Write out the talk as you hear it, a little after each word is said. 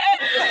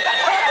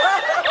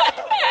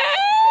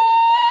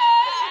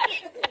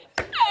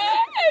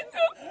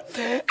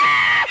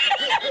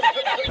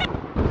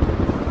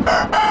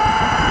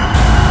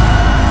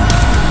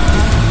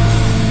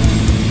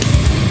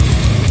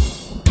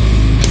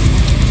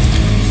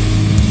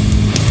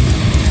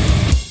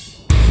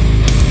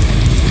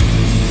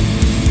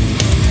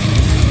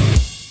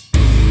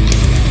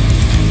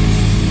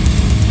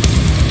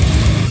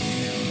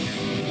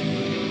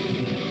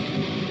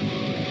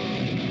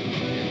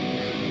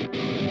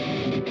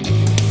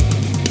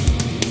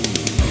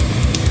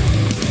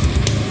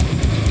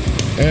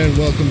And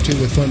welcome to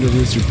the Thunder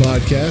Rooster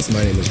Podcast.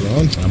 My name is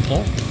Ron. I'm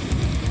Paul.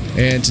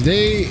 And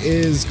today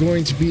is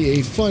going to be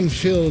a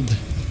fun-filled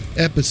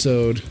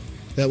episode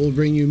that will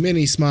bring you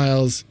many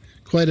smiles,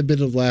 quite a bit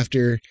of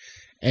laughter,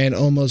 and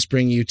almost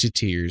bring you to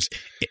tears.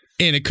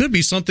 And it could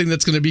be something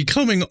that's going to be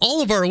coming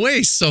all of our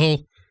way,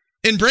 so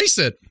embrace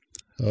it.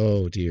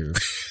 Oh, dear.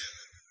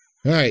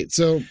 All right,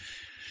 so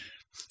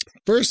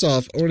first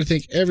off, I want to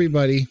thank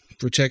everybody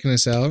for checking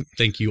us out.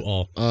 Thank you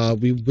all.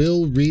 We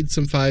will read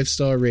some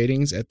 5-star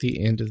ratings at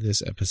the end of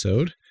this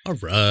episode. All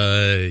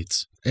right.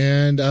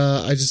 And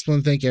I just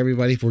want to thank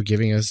everybody for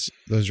giving us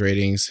those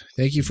ratings.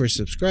 Thank you for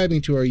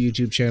subscribing to our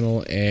YouTube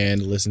channel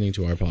and listening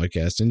to our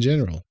podcast in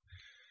general.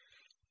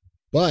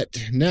 But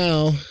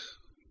now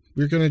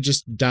we're going to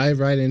just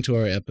dive right into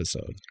our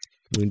episode.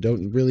 We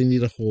don't really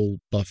need a whole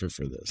buffer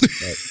for this.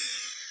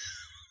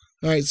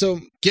 But... All right,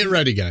 so get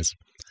ready, guys.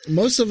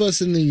 Most of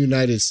us in the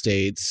United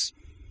States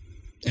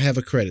have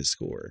a credit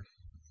score.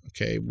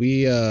 Okay,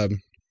 we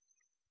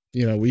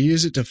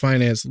use it to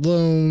finance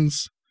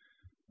loans.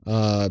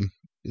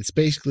 It's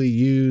basically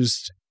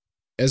used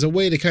as a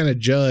way to kind of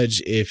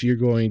judge if you're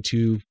going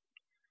to,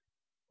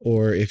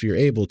 or if you're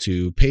able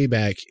to, pay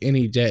back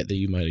any debt that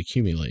you might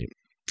accumulate.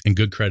 And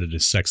good credit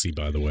is sexy,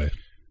 by the way.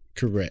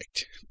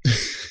 Correct.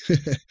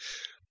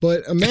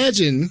 But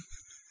imagine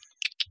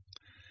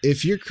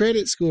if your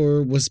credit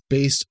score was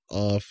based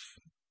off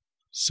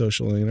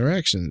social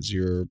interactions,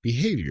 your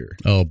behavior.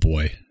 Oh,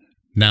 boy.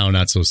 Now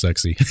not so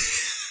sexy.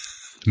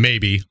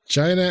 Maybe.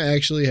 China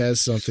actually has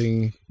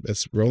something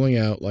that's rolling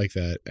out like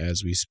that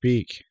as we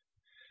speak.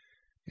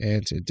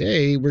 And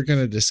today we're going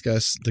to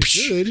discuss the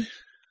good,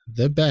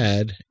 the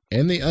bad,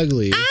 and the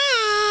ugly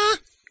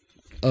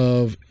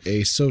of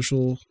a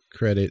social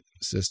credit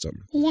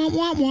system. Womp,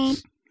 womp,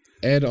 womp.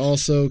 And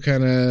also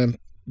kind of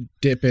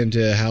dip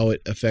into how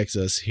it affects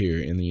us here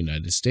in the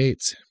United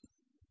States.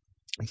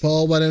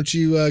 Paul, why don't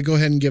you go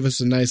ahead and give us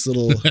a nice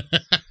little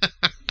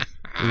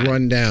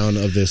rundown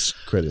of this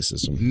credit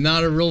system?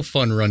 Not a real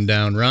fun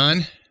rundown,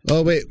 Ron.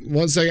 Oh, wait,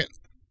 1 second.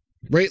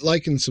 Rate,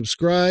 like, and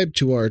subscribe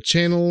to our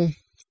channel.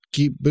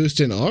 Keep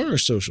boosting our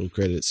social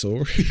credit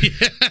score.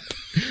 Yeah.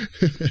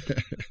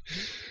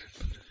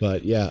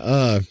 But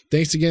yeah,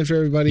 thanks again for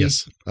everybody.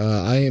 Yes.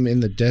 I am in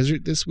the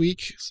desert this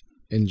week,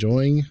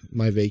 enjoying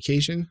my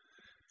vacation.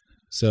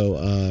 So,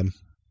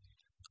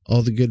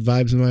 all the good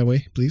vibes in my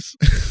way, please.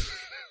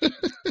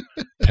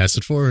 Pass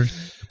it forward.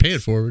 Pay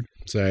it forward.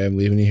 Sorry, I'm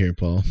leaving you here,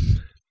 Paul.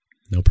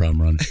 No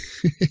problem, Ron.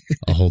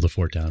 I'll hold the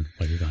fort down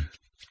while you're gone.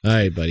 All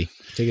right, buddy.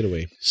 Take it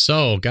away.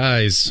 So,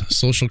 guys,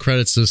 social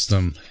credit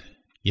system.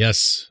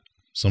 Yes,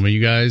 some of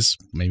you guys,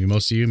 maybe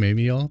most of you,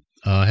 maybe y'all,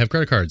 have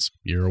credit cards.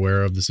 You're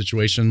aware of the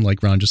situation,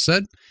 like Ron just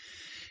said.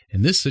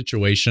 In this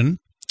situation,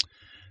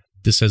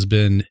 this has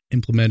been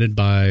implemented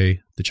by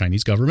the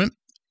Chinese government,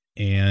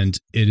 and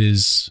it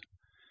is,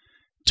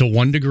 to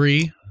one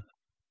degree,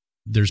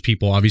 there's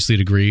people obviously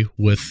that agree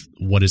with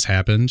what has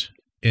happened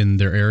in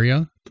their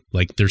area,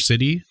 like their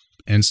city,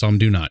 and some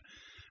do not.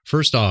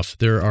 First off,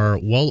 there are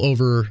well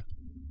over,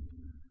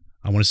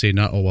 I want to say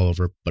not well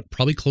over, but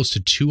probably close to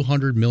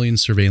 200 million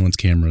surveillance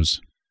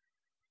cameras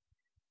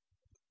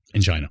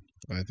in China.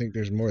 I think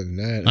there's more than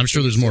that. I'm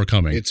sure there's more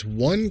coming. It's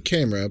one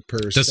camera per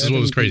 7 This is what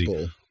was crazy.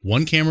 people.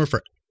 One camera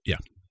for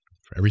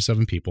every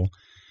 7 people.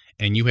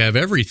 And you have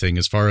everything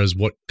as far as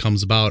what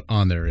comes about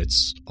on there.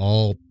 It's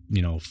all,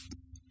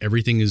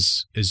 everything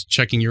is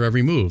checking your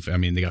every move. I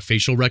mean, they got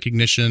facial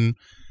recognition,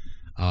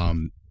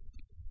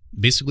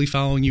 basically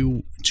following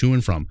you to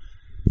and from.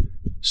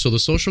 So the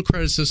social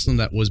credit system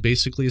that was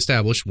basically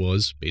established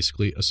was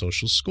basically a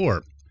social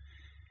score.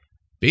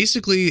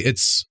 Basically,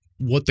 it's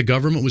what the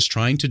government was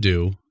trying to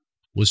do,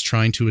 was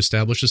trying to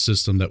establish a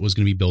system that was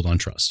going to be built on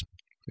trust.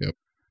 Yep.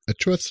 A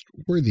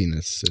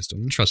trustworthiness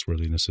system.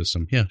 Trustworthiness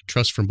system. Yeah,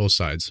 trust from both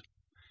sides.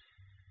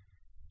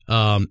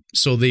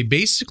 So they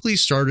basically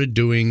started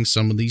doing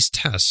some of these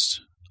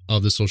tests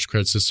of the social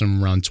credit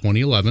system around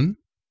 2011,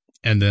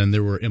 and then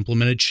there were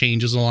implemented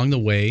changes along the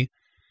way.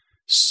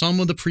 Some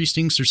of the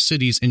precincts or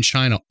cities in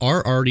China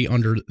are already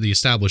under the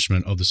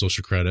establishment of the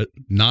social credit,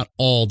 not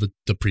all the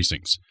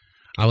precincts.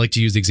 I like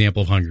to use the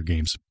example of Hunger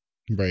Games.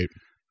 Right.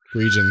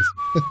 Regions.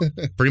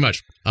 Pretty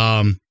much.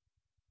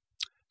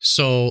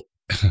 So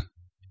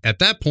at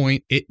that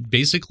point, it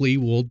basically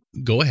will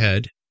go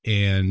ahead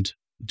and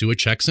do a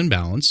checks and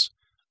balance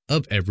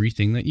of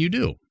everything that you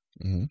do.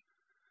 Mm-hmm.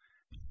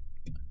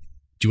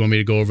 Do you want me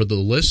to go over the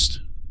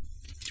list?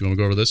 Do you want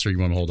to go over this, or you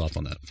want to hold off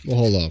on that? We'll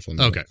hold off on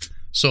that. Okay.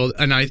 So,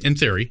 and in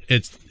theory,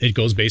 it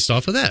goes based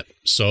off of that.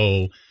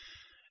 So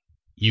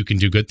you can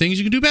do good things,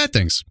 you can do bad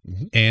things,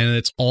 and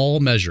it's all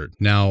measured.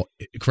 Now,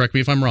 correct me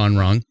if I'm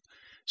wrong.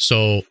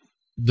 So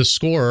the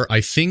score,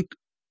 I think,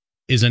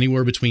 is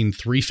anywhere between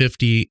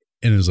 350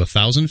 and is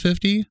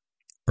 1,050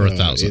 or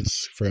 1,000.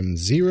 It's from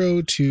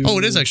 0 to. Oh,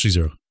 it is actually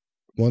 0.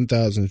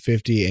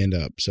 1,050 and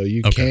up. So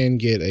you can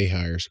get a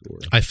higher score.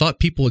 I thought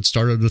people had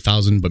started at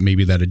 1,000, but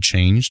maybe that had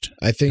changed.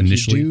 I think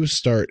initially. You do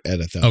start at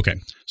 1,000. Okay.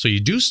 So you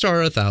do start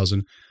at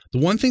 1,000. The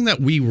one thing that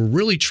we were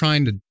really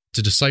trying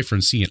to decipher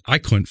and see, and I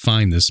couldn't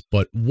find this,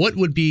 but what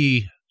would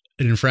be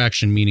an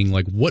infraction? Meaning,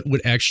 like, what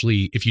would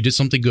actually, if you did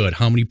something good,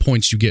 how many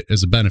points you get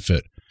as a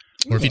benefit?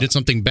 Or if you did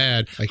something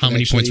bad, how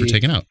many points were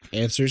taken out?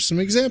 Answer some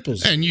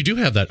examples. And you do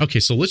have that. Okay,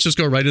 so let's just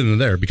go right into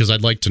there because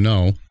I'd like to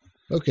know.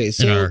 Okay,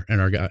 so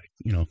and our guy,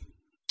 you know,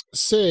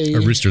 say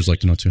our roosters like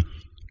to know too.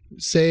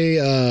 Say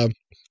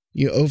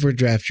you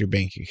overdraft your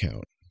bank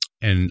account,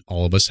 and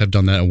all of us have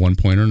done that at one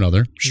point or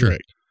another. Sure,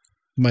 right.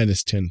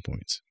 Minus 10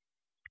 points.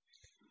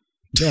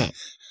 Now,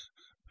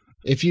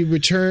 if you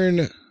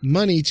return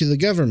money to the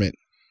government,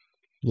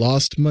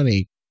 lost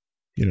money,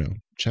 you know,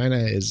 China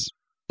is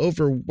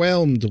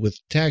overwhelmed with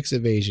tax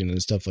evasion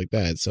and stuff like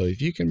that. So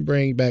if you can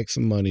bring back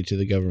some money to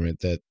the government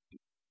that,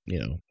 you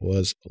know,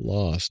 was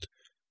lost,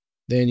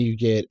 then you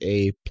get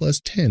a plus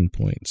 10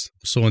 points.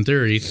 So in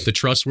theory, the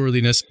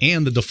trustworthiness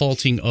and the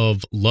defaulting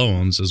of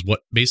loans is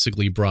what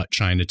basically brought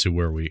China to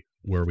where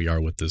we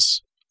are with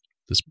this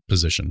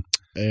position.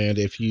 And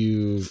if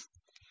you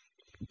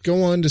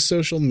go on to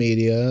social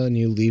media and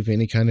you leave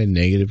any kind of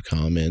negative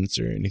comments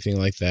or anything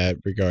like that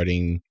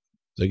regarding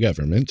the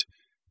government,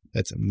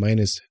 that's a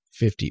minus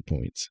 50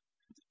 points.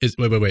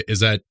 Wait. Is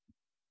that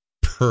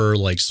per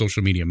like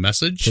social media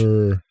message?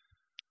 Per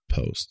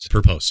post.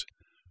 Per post.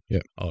 Yeah.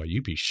 Oh,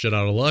 you'd be shit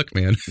out of luck,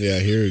 man. Yeah,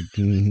 here.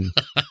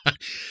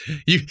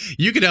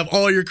 You could have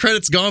all your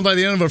credits gone by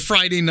the end of a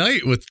Friday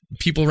night with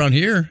people around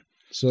here.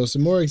 So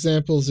some more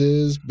examples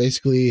is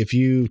basically if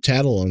you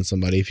tattle on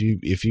somebody,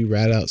 if you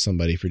rat out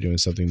somebody for doing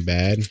something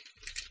bad,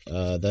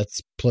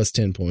 that's plus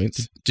 10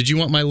 points. Did you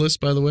want my list,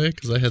 by the way?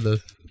 Because I had a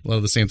lot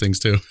of the same things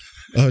too.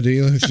 Oh, do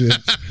you?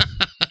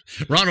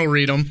 Ron will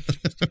read them.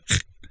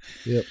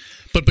 Yep.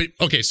 But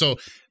okay, so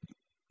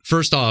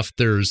first off,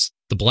 there's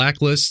the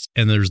blacklist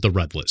and there's the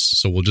red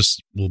list. So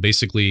we'll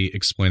basically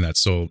explain that.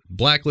 So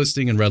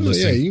blacklisting and red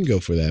listing. Yeah, you can go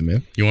for that,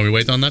 man. You want me to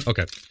wait on that?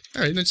 Okay.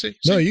 All right, then see.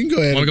 No, you can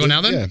go ahead. Want to go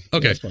now then? Yeah.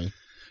 Okay. That's fine.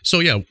 So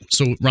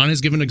Ron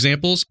has given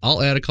examples.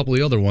 I'll add a couple of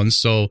the other ones.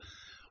 So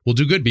we'll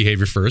do good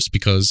behavior first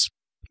because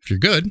if you're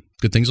good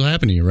things will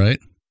happen to you, right?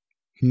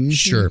 Mm-hmm.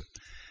 Sure.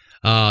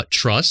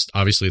 Trust,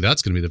 obviously,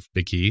 that's going to be the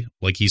big key.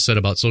 Like he said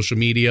about social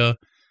media,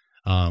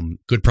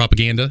 good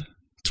propaganda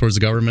towards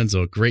the government is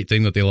a great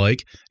thing that they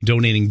like.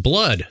 Donating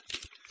blood.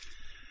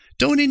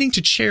 Donating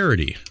to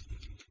charity.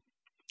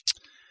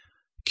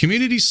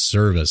 Community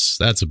service.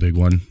 That's a big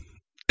one.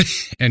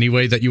 Any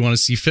way that you want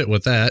to see fit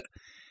with that.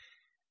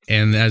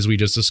 And as we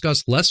just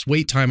discussed, less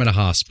wait time at a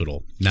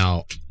hospital.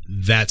 Now,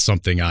 that's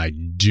something I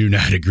do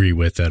not agree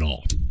with at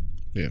all.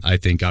 Yeah. I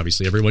think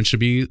obviously everyone should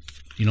be,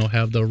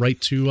 have the right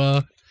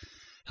to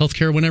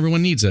healthcare when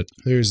everyone needs it.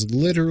 There's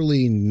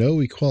literally no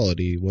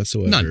equality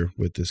whatsoever None.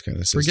 With this kind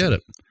of system. Forget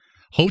it.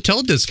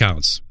 Hotel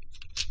discounts.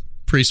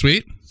 Pretty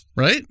sweet,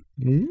 right?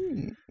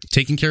 Mm.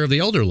 Taking care of the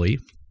elderly.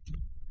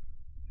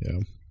 Yeah.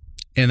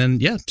 And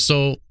then,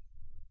 so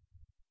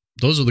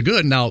those are the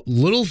good. Now,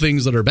 little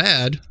things that are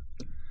bad,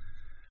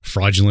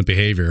 fraudulent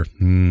behavior.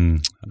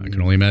 I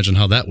can only imagine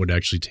how that would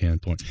actually 10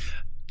 point.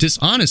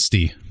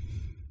 Dishonesty.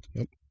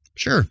 Yep.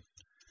 Sure.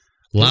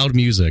 Loud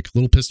music. A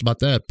little pissed about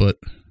that, but.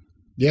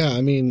 Yeah,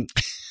 I mean,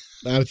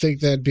 I would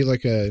think that'd be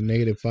like a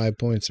negative 5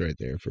 points right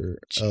there for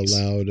a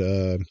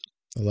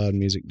loud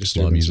music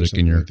disturbance. Loud music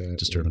in your like that.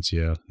 disturbance,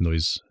 yeah.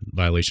 Noise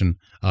violation.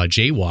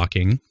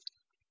 Jaywalking.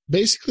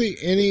 Basically,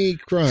 any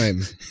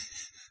crime,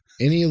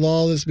 any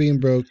law that's being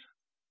broke,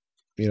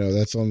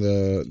 that's on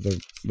the.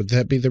 Would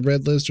that be the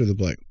red list or the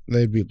black?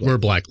 They'd be black. We're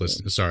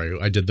blacklist. Sorry,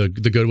 I did the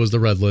good was the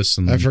red list,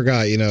 and I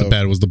forgot. The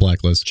bad was the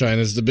blacklist.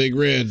 China's the big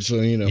red, so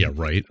Yeah,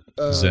 right.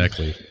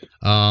 Exactly.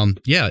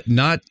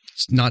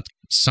 Not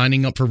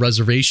signing up for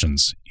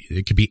reservations.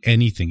 It could be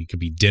anything. It could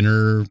be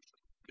dinner,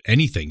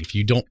 anything. If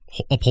you don't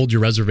uphold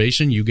your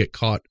reservation, you get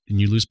caught and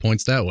you lose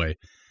points that way.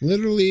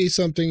 Literally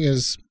something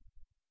as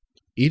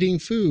eating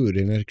food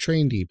in a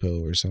train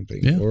depot or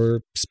something,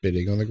 or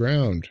spitting on the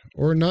ground,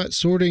 or not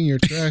sorting your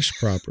trash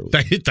properly.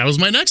 That was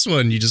my next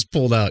one you just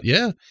pulled out.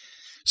 Yeah.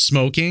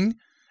 Smoking,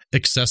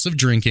 excessive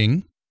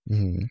drinking.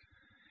 Mm-hmm.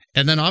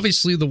 And then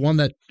obviously the one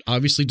that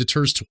obviously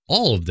deters to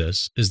all of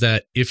this is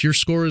that if your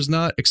score is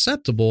not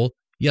acceptable,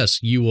 yes,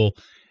 you will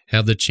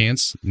have the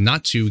chance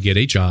not to get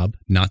a job,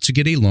 not to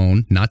get a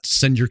loan, not to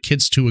send your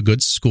kids to a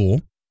good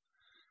school,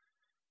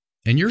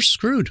 and you're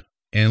screwed.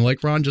 And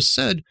like Ron just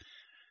said,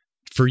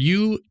 for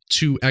you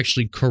to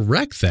actually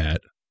correct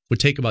that would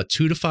take about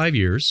 2 to 5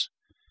 years.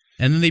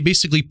 And then they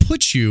basically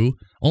put you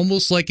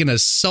almost like in a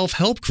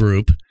self-help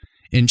group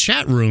in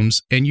chat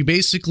rooms, and you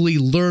basically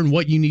learn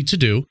what you need to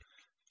do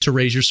to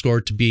raise your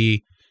score to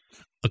be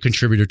a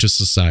contributor to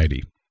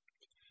society.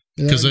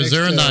 Because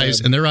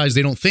in their eyes,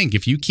 they don't think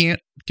if you can't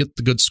get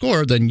the good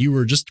score, then you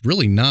were just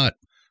really not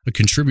a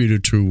contributor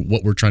to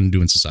what we're trying to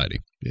do in society.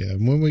 Yeah,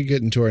 when we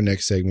get into our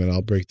next segment,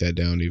 I'll break that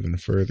down even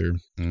further.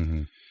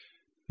 Mm-hmm.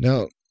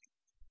 Now,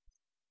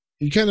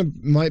 you kind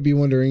of might be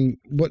wondering,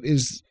 what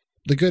is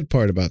the good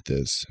part about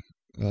this?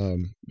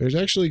 There's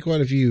actually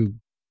quite a few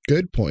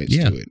good points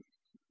to it.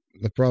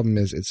 The problem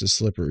is it's a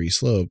slippery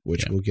slope,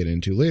 which we'll get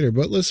into later,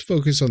 but let's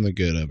focus on the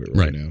good of it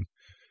right now.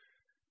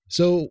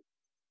 So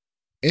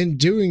in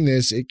doing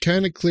this, it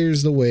kind of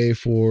clears the way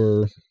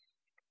for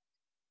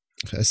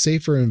a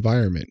safer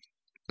environment.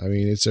 I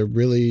mean,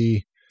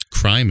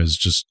 crime has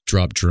just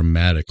dropped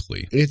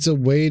dramatically. It's a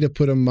way to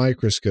put a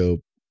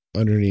microscope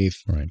underneath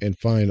Right. and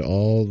find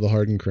all the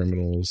hardened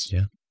criminals.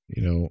 Yeah.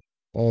 You know,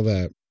 all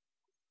that.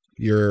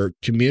 Your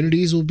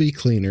communities will be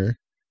cleaner.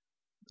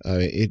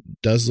 It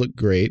does look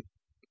great.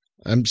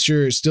 I'm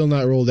sure it's still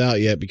not rolled out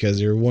yet because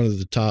they're one of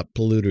the top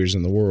polluters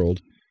in the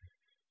world.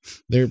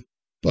 They're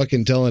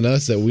fucking telling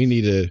us that we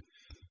need to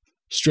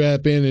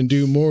strap in and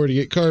do more to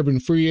get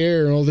carbon-free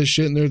air and all this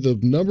shit, and they're the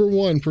number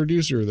one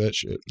producer of that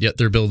shit. Yet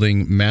they're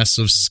building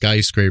massive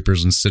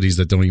skyscrapers in cities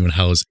that don't even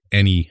house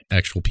any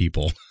actual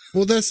people.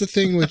 Well, that's the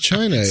thing with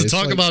China. So It's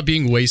talk like- about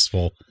being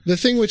wasteful. The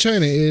thing with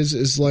China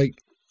is like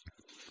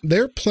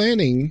they're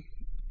planning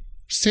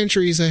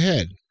centuries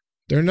ahead.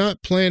 They're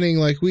not planning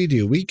like we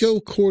do. We go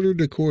quarter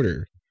to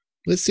quarter.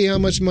 Let's see how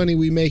much money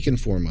we make in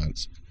 4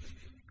 months.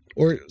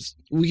 Or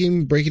we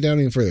can break it down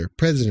even further,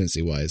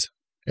 presidency-wise.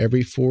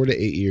 Every 4 to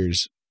 8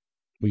 years,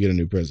 we get a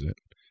new president.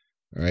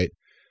 All right?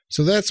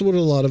 So that's what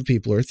a lot of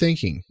people are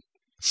thinking.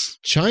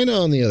 China,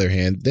 on the other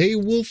hand, they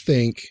will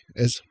think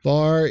as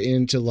far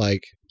into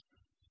like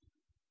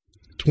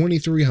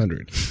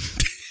 2300.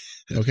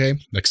 Okay?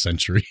 Next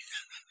century.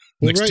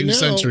 Well, Next right 2 now,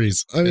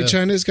 centuries. I mean, Yeah.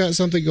 China's got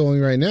something going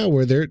right now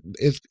where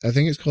I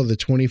think it's called the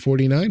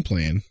 2049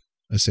 plan,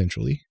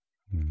 essentially.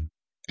 Mhm.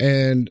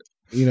 And,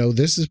 you know,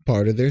 this is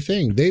part of their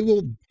thing. They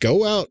will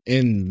go out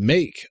and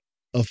make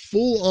a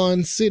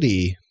full-on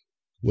city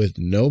with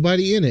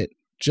nobody in it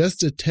just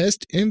to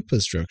test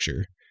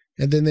infrastructure.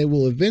 And then they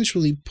will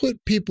eventually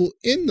put people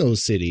in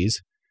those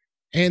cities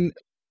and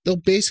they'll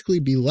basically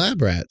be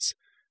lab rats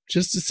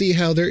just to see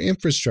how their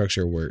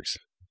infrastructure works.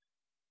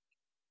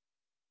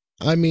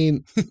 I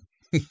mean,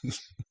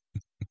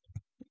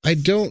 I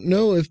don't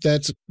know if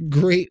that's a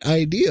great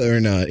idea or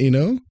not, you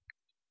know?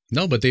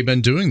 No, but they've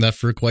been doing that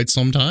for quite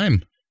some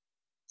time.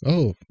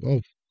 Oh,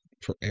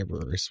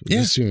 forever.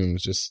 Yeah.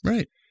 Assumes just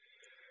Right.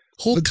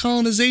 Whole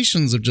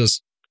colonizations of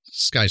just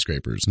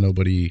skyscrapers,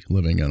 nobody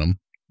living in them.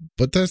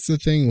 But that's the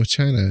thing with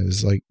China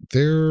is like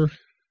they're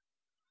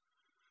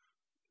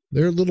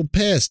a little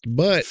pest,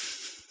 but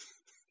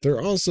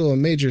they're also a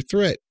major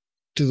threat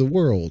to the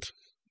world.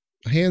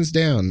 Hands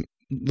down.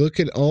 Look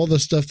at all the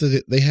stuff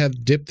that they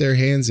have dipped their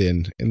hands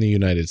in the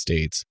United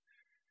States.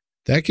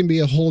 That can be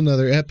a whole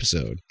nother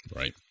episode,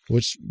 Right.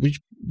 which we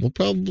will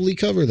probably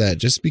cover that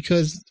just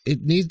because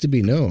it needs to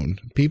be known.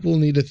 People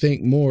need to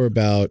think more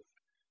about,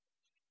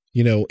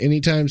 you know,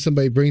 anytime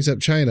somebody brings up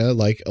China,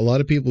 like a lot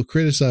of people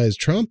criticize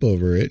Trump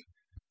over it,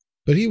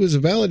 but he was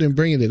valid in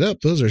bringing it up.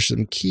 Those are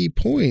some key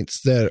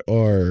points that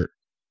are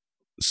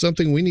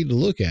something we need to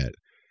look at.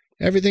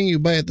 Everything you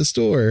buy at the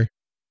store,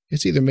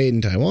 it's either made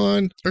in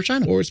Taiwan Or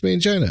China. or it's made in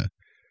China.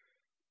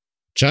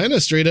 China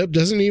straight up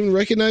doesn't even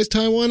recognize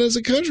Taiwan as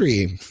a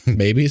country.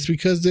 Maybe it's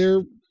because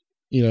they're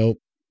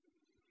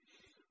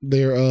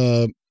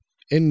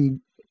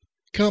in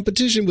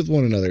competition with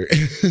one another.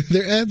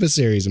 They're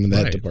adversaries in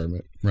that Right.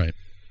 department. Right.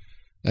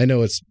 I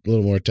know it's a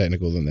little more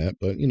technical than that,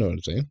 but you know what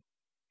I'm saying.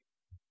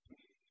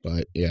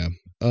 But yeah.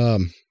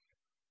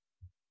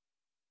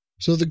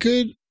 So the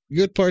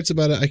good parts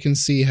about it, I can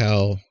see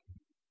how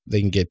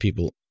they can get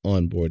people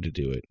on board to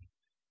do it.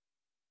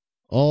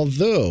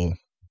 Although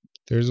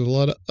there's a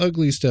lot of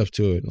ugly stuff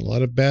to it, a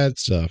lot of bad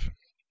stuff.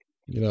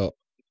 You know,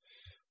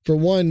 for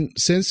one,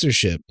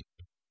 censorship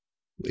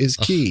is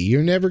key.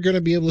 You're never going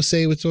to be able to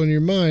say what's on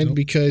your mind Nope.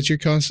 because you're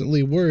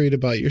constantly worried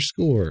about your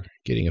score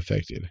getting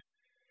affected.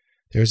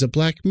 There's a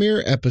Black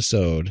Mirror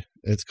episode.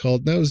 It's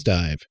called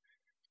Nosedive.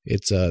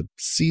 It's a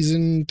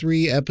season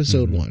 3,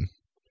 episode 1.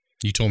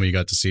 You told me you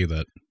got to see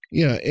that.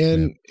 Yeah,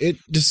 and it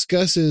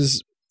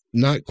discusses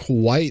not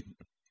quite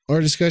our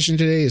discussion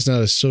today. It's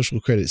not a social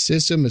credit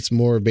system. It's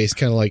more based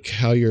kind of like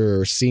how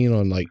you're seen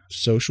on like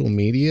social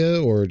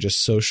media or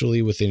just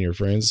socially within your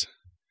friends.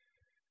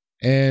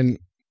 And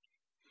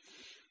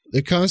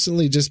they're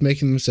constantly just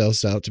making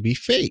themselves out to be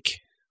fake,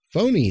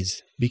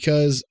 phonies,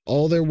 because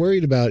all they're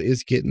worried about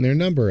is getting their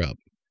number up.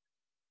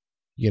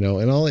 You know,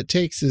 and all it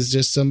takes is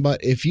just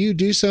somebody, if you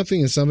do something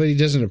and somebody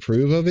doesn't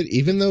approve of it,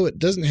 even though it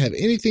doesn't have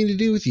anything to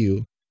do with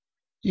you,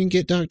 you can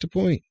get docked a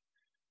point.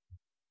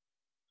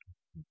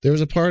 There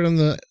was a part on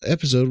the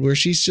episode where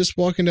she's just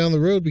walking down the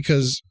road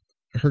because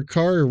her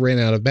car ran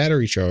out of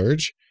battery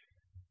charge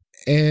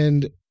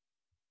and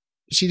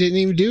she didn't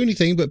even do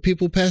anything, but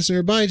people passing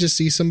her by just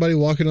see somebody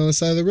walking on the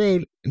side of the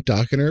road and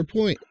docking her a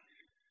point.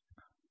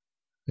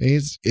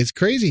 It's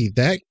crazy.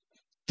 That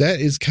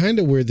is kind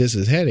of where this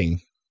is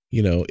heading,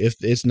 you know, if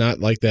it's not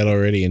like that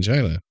already in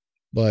China.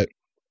 But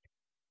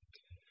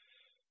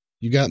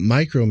you got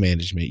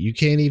micromanagement. You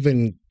can't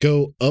even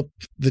go up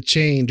the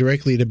chain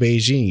directly to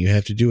Beijing. You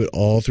have to do it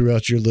all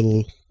throughout your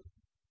little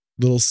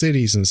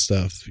cities and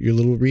stuff, your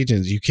little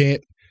regions. You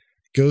can't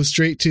go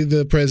straight to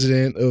the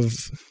president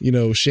of, you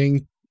know,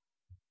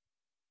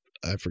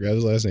 I forgot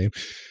his last name.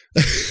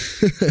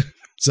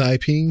 Xi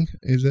Ping,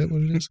 is that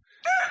what it is?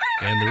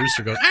 And the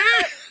rooster goes,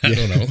 ah! I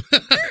don't know.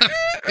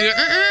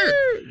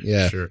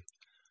 Yeah. Sure.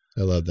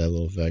 I love that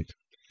little effect.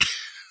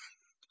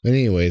 But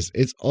anyways,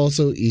 it's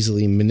also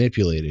easily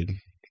manipulated.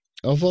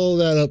 I'll follow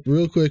that up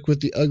real quick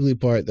with the ugly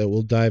part that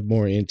we'll dive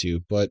more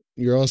into, but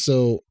you're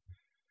also,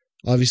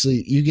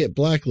 obviously, you get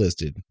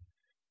blacklisted.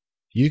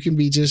 You can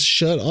be just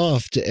shut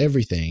off to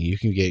everything. You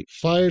can get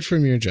fired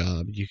from your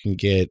job. You can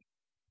get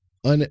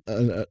an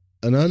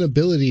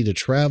inability to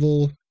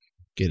travel,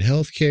 get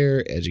health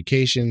care,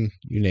 education,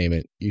 you name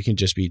it. You can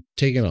just be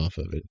taken off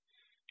of it.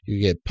 You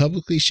get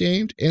publicly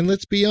shamed, and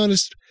let's be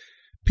honest,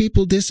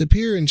 people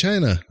disappear in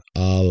China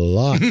a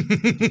lot.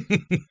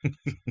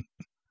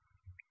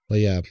 But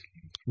yeah,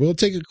 we'll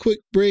take a quick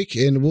break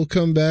and we'll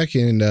come back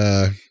and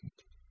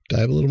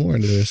dive a little more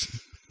into this.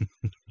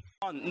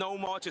 No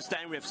more to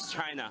stand with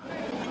China.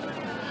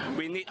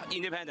 We need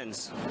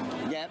independence.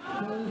 Yep.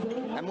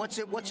 And what's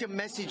your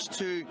message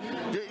to?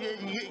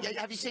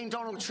 Have you seen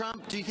Donald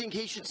Trump? Do you think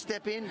he should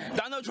step in?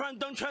 Donald Trump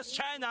don't trust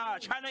China.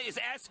 China is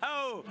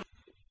asshole.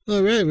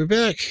 All right, we're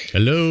back.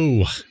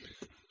 Hello.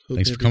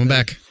 Thanks for coming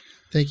back.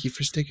 Thank you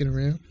for sticking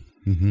around.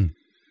 Mm-hmm.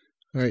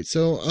 All right,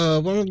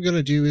 so what I'm going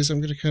to do is I'm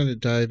going to kind of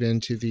dive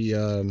into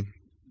the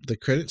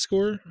credit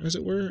score, as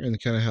it were,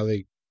 and kind of how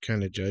they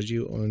kind of judge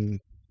you on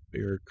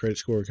your credit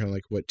score, kind of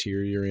like what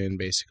tier you're in,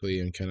 basically,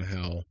 and kind of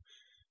how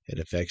it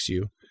affects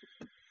you.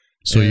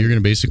 So you're going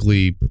to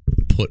basically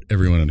put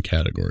everyone in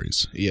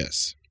categories.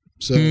 Yes.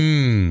 So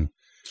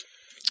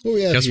what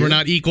we have guess here, we're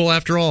not equal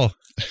after all.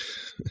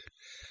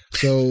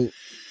 So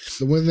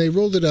when they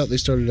rolled it out, they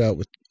started out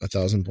with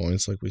 1,000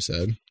 points, like we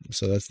said.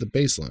 So that's the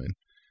baseline.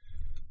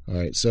 All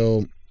right,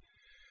 so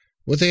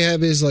what they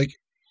have is like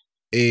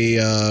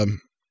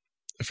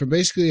for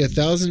basically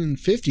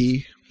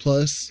 1,050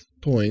 plus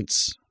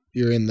points,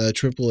 you're in the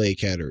AAA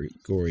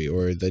category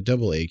or the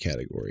AA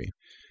category.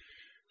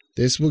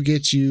 This will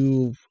get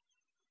you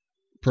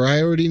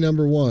priority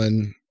number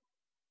 1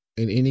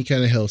 in any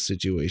kind of health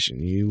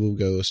situation. You will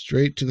go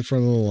straight to the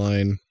front of the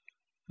line.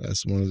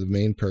 That's one of the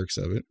main perks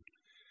of it.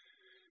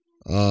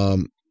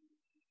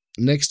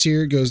 Next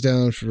tier goes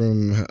down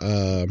from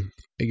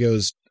it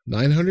goes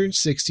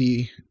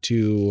 960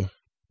 to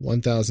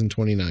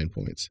 1,029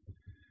 points.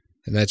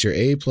 And that's your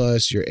A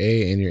plus, your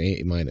A, and your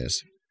A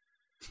minus.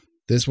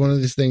 This one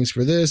of the things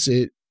for this,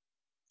 it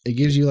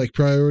gives you like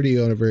priority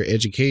over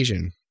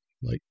education.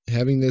 Like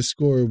having this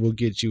score will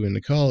get you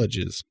into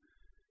colleges.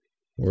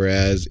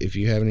 Whereas if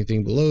you have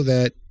anything below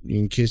that, you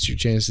can kiss your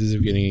chances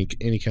of getting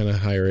any kind of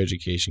higher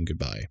education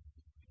goodbye.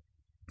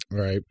 All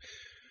right.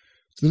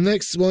 So the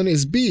next one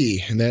is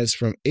B, and that's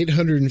from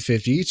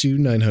 850 to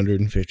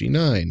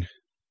 959.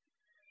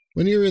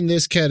 When you're in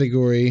this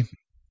category,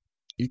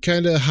 you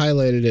kind of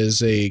highlight it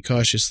as a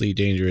cautiously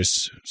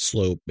dangerous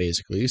slope,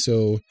 basically.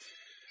 So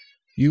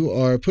you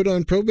are put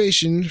on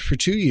probation for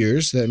 2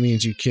 years. That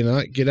means you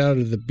cannot get out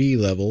of the B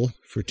level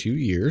for 2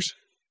 years.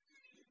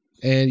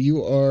 And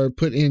you are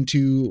put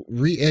into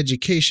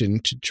re-education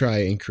to try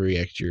and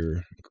correct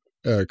your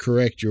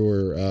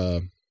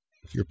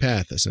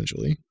path,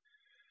 essentially.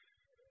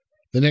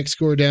 The next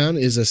score down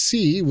is a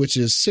C, which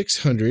is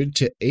 600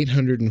 to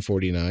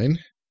 849.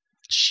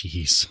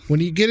 Jeez. When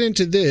you get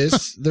into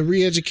this, the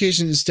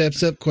re-education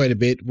steps up quite a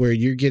bit, where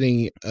you're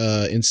getting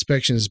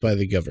inspections by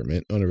the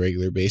government on a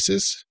regular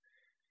basis.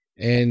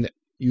 And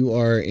you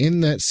are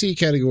in that C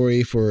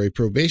category for a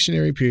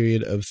probationary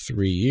period of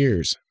 3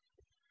 years.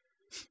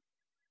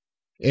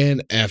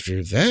 And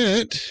after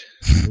that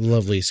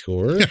lovely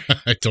score,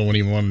 I don't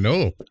even want to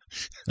know.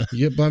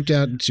 you get bumped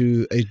out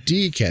to a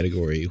D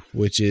category,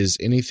 which is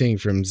anything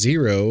from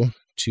 0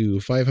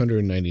 to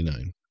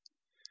 599.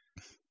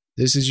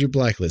 This is your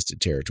blacklisted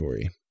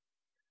territory.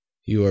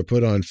 You are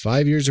put on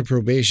 5 years of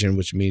probation,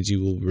 which means you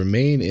will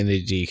remain in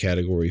a D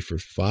category for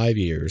 5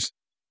 years.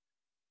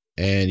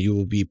 And you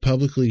will be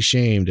publicly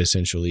shamed,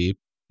 essentially.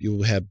 You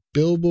will have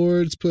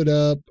billboards put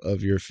up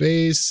of your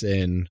face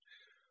and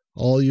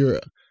all your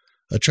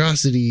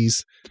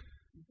atrocities,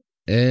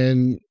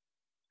 and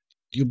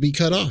you'll be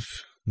cut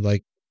off.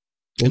 Like,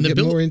 we'll get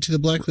more into the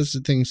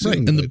blacklisted thing soon. Right,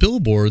 and the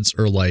billboards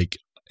are like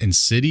in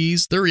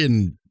cities. They're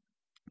in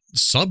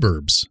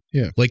suburbs.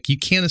 Yeah. Like, you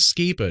can't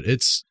escape it.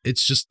 It's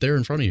just there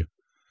in front of you.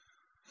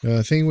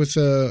 Thing with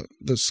the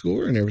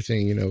score and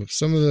everything, you know,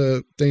 some of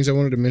the things I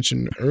wanted to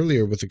mention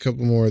earlier with a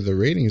couple more of the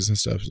ratings and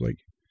stuff, like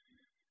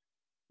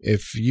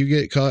if you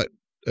get caught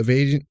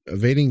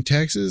evading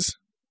taxes,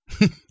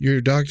 you're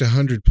docked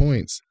 100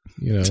 points,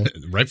 you know.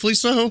 Rightfully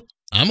so.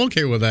 I'm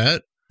okay with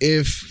that.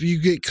 If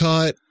you get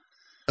caught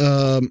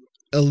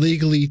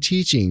illegally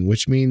teaching,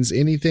 which means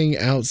anything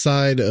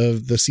outside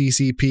of the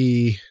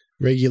CCP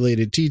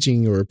regulated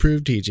teaching or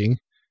approved teaching,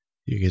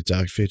 you get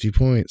docked 50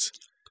 points.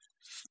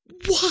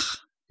 What?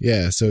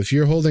 Yeah, so if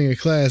you're holding a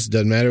class,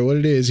 doesn't matter what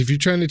it is. If you're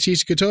trying to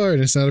teach guitar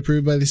and it's not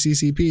approved by the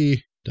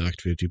CCP, docked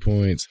 50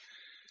 points.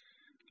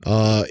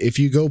 If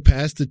you go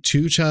past the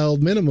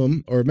 2-child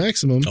minimum or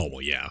maximum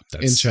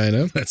in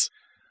China,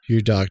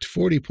 you're docked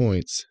 40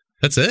 points.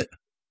 That's it?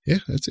 Yeah,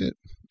 that's it.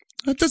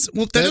 That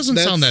doesn't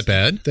sound that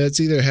bad.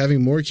 That's either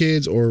having more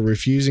kids or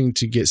refusing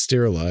to get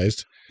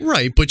sterilized.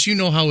 Right, but you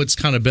know how it's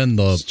kind of been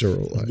the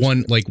sterilized.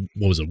 one, like,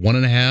 what was it,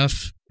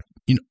 1.5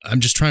 I'm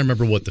just trying to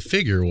remember what the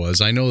figure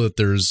was. I know that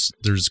there's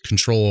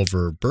control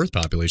over birth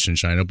population in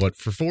China, but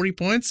for 40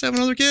 points, have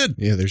another kid.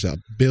 Yeah, there's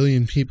 1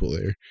 billion people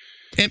there.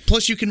 And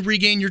plus, you can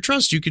regain your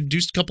trust. You could do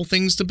a couple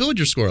things to build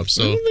your score up. I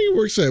So don't think it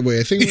works that way.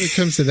 I think when it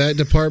comes to that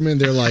department,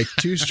 they're like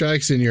 2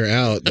 strikes and you're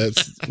out.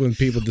 That's when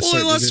people well,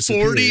 start I to lost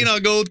disappear. 40 and I'll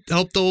go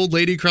help the old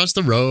lady across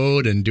the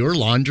road and do her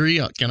laundry.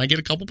 Can I get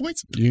a couple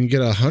points? You can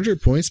get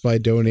 100 points by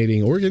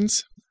donating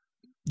organs.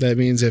 That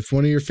means if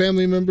one of your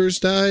family members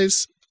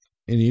dies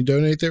and you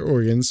donate their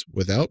organs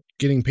without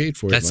getting paid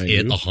for it, That's mind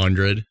it, you,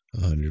 100.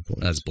 100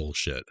 points. That's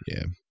bullshit.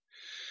 Yeah.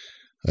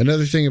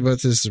 Another thing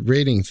about this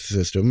rating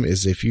system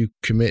is if you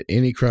commit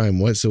any crime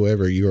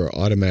whatsoever, you are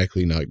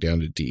automatically knocked down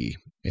to D,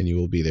 and you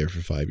will be there for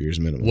 5 years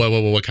minimum.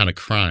 What kind of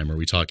crime? Are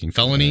we talking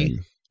felony?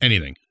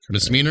 Anything?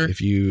 Misdemeanor?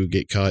 If you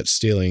get caught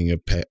stealing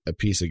a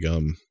piece of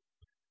gum,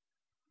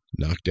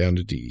 knocked down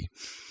to D.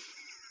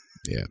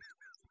 Yeah.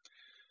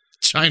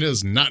 China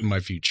is not in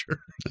my future.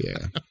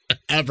 Yeah.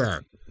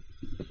 Ever.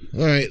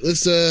 All right,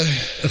 let's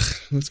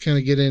kind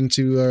of get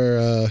into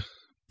our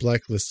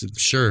blacklisted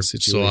Sure.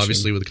 situation. So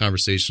obviously with the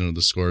conversation of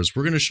the scores,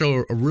 we're going to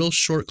show a real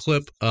short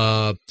clip.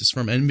 This is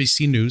from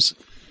NBC News.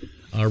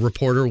 A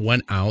reporter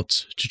went out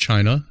to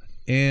China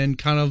and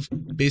kind of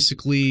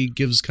basically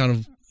gives kind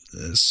of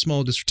a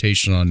small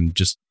dissertation on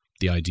just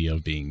the idea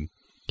of being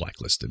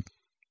blacklisted.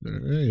 All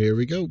right, here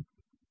we go.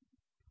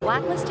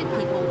 Blacklisted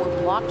people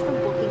were blocked from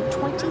booking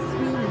 23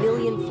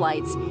 million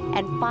flights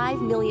and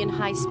 5 million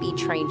high-speed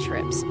train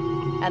trips.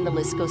 And the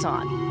list goes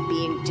on.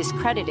 Being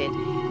discredited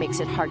makes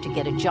it hard to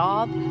get a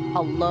job,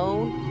 a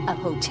loan, a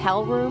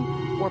hotel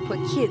room, or put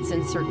kids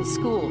in certain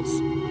schools.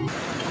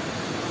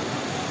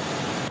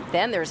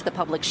 Then there's the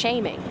public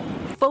shaming.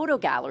 Photo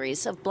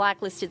galleries of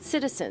blacklisted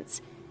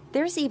citizens.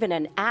 There's even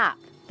an app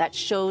that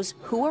shows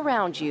who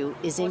around you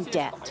is in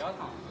debt.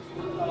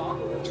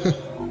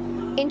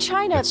 In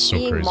China, That's so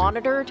being crazy.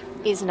 monitored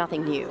is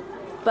nothing new.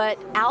 But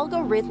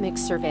algorithmic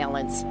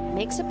surveillance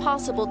makes it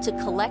possible to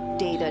collect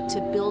data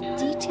to build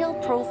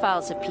detailed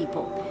profiles of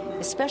people,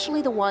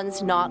 especially the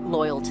ones not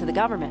loyal to the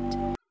government.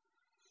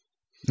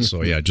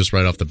 So yeah, just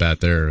right off the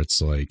bat there,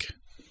 it's like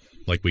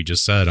we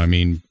just said, I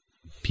mean,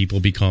 people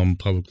become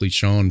publicly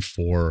shown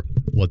for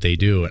what they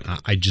do. And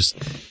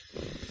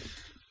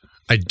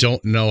I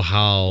don't know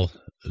how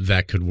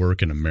that could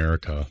work in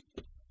America.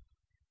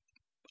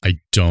 I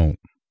don't.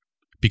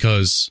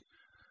 Because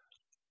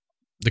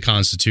the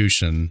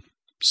Constitution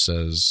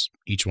says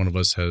each one of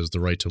us has the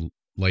right to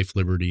life,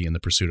 liberty, and the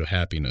pursuit of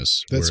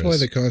happiness. That's why whereas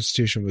the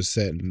Constitution was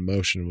set in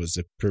motion, was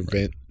to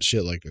prevent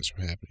shit like this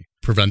from happening.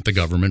 prevent the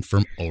government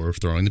from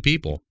overthrowing the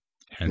people.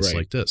 Hence Right.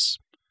 like this.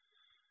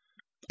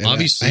 And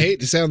Obviously- I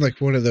hate to sound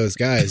like one of those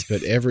guys,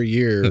 but every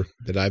year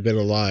that I've been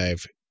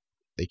alive,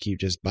 they keep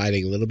just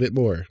biting a little bit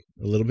more,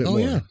 a little bit Oh, more,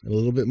 yeah. a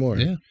little bit more.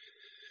 Yeah.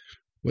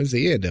 When's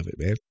the end of it,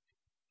 man?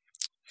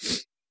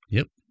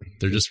 Yep.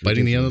 They're It's just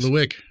biting the end of the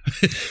wick,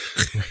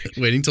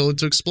 waiting till it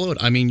to explode.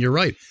 I mean, you're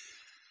right.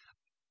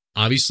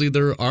 Obviously,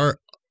 there are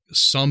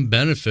some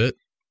benefit,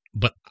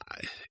 but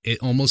I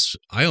almost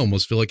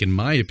feel like, in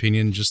my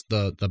opinion, just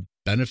the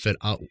benefit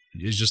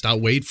is just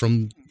outweighed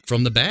from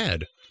the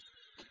bad.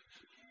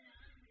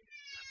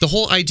 The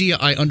whole idea,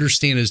 I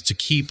understand, is to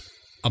keep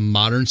a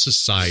modern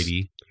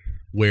society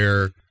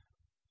where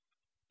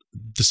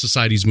the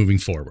society's moving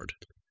forward.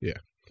 Yeah.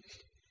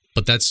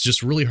 But that's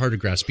just really hard to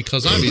grasp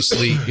because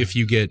obviously if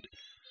you get,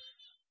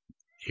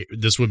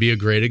 this would be a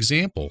great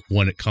example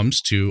when it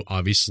comes to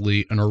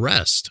obviously an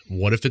arrest.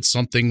 What if it's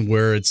something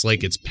where it's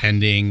like it's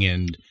pending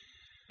and,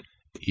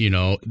 you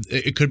know,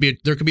 there could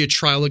be a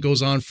trial that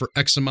goes on for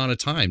X amount of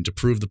time to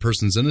prove the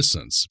person's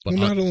innocence. But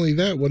Well, not only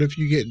that, what if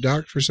you get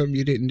docked for something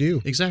you didn't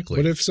do? exactly.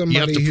 What if You have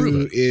somebody to prove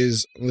who it.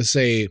 is, let's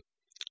say,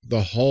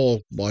 the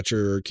hall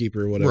watcher or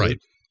keeper or whatever, Right.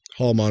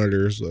 hall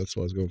monitors, that's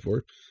what I was going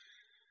for.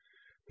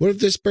 What if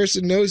this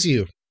person knows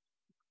you?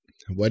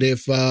 What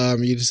if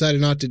you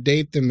decided not to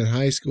date them in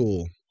high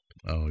school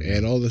Oh, yeah.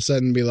 and all of a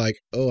sudden be like,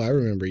 oh, I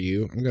remember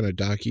you. I'm going to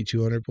dock you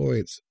 200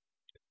 points.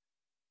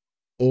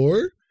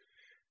 Or,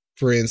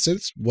 for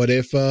instance, what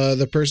if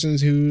the person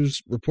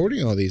who's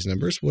reporting all these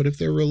numbers, what if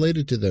they're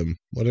related to them?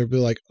 What if they're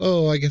like,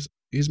 oh, I guess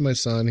he's my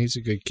son. He's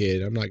a good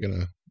kid. I'm not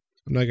gonna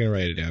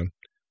write it down.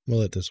 We'll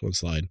let this one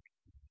slide.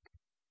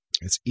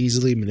 It's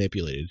easily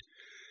manipulated.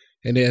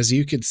 And as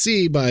you can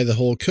see by the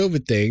whole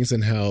COVID things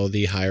and how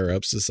the higher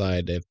ups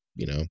decide to,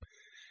 you know,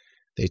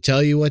 they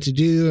tell you what to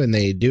do and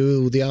they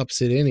do the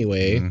opposite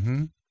anyway.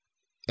 Mhm.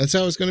 That's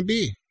how it's going to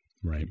be.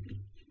 Right.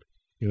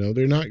 You know,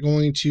 they're not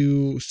going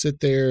to sit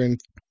there and,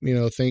 you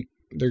know, think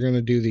they're going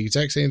to do the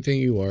exact same thing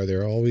you are.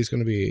 They're always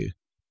going to be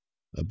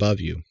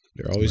above you.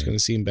 They're always Right. going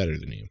to seem better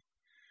than you.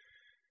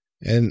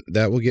 And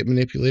that will get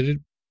manipulated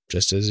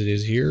just as it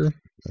is here.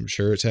 I'm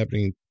sure it's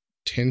happening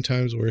 10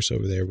 times worse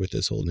over there with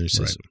this whole new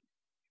system.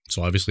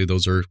 So obviously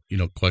those are, you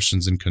know,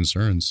 questions and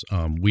concerns.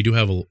 We do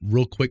have a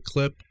real quick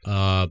clip.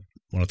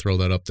 Want to throw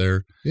that up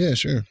there. Yeah,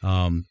 sure.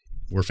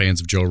 We're fans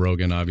of Joe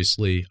Rogan,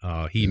 obviously.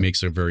 He Yeah.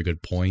 makes a very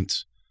good point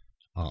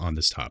on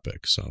this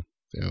topic. So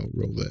Yeah, I'll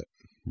roll that.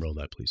 roll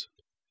that, please.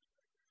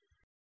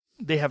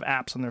 they have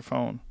apps on their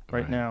phone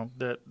right now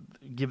that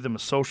give them a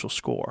social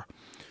score.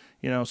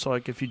 So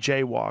like if you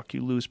jaywalk,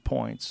 you lose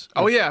points.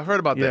 Oh yeah, I've heard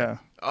about that. Yeah.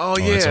 Oh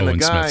that's yeah, and the Owen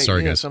guy, Smith.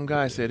 Sorry, guys. some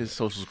guy said his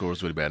social score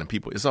was really bad, and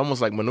people. It's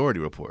almost like Minority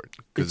Report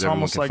because It's everyone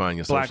almost can like find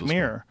your Black social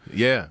Mirror. score.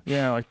 Yeah.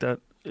 Yeah, like that.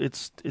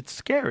 It's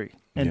scary.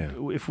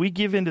 And if we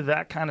give into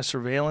that kind of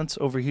surveillance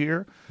over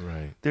here,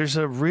 Right. there's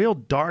a real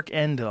dark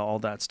end to all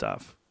that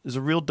stuff. There's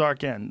a real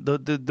dark end.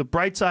 The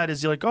bright side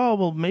is you're like, oh,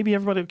 well, maybe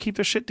everybody will keep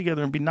their shit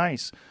together and be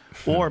nice.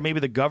 Or maybe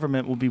the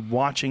government will be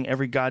watching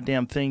every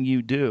goddamn thing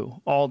you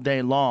do all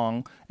day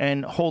long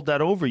and hold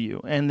that over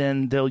you. And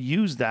then they'll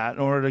use that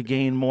in order to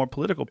gain more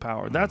political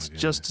power. That's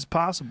just as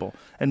possible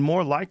and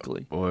more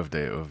likely. Or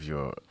if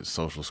your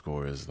social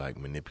score is like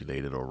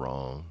manipulated or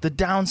wrong. The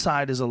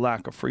downside is a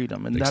lack of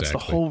freedom. And that's the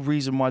Exactly. whole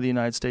reason why the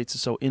United States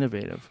is so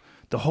innovative.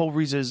 The whole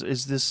reason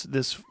is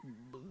this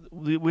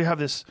we have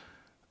this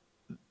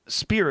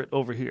spirit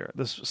over here,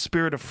 this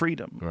spirit of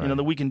freedom, Right.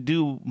 that we can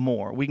do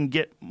more, we can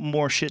get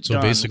more shit So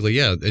done. basically,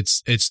 yeah,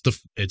 it's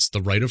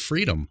the right of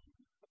freedom.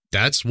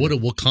 That's what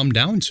it will come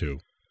down to.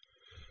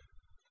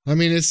 I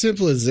mean, as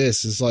simple as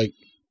this. It's like,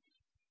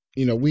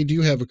 we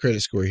do have a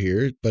credit score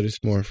here, but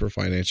it's more for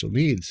financial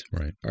needs.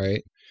 Right. All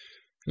right.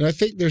 And I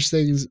think there's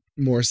things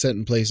more set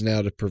in place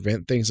now to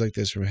prevent things like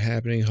this from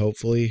happening.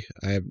 Hopefully,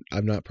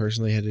 I've not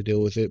personally had to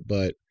deal with it,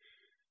 but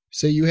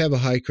say you have a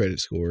high credit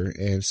score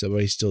and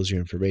somebody steals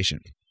your information.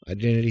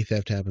 Identity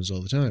theft happens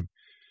all the time.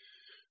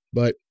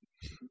 But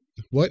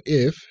what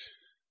if,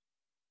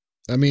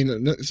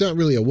 it's not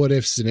really a what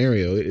if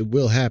scenario. It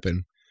will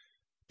happen.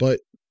 But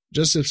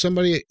just if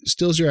somebody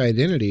steals your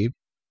identity,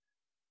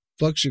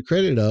 fucks your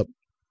credit up,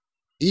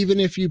 even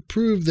if you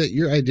prove that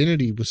your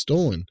identity was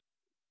stolen,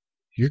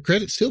 your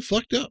credit's still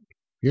fucked up.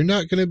 You're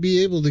not going to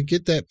be able to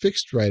get that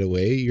fixed right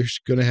away. You're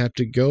going to have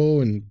to go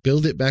and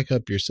build it back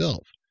up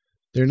yourself.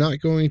 They're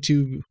not going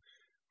to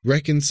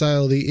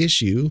reconcile the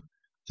issue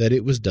that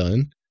it was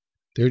done.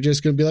 They're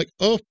just going to be like,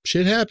 oh,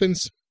 shit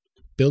happens.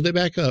 Build it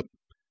back up.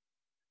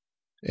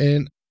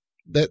 And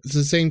that's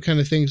the same kind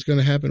of thing is going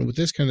to happen with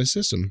this kind of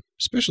system,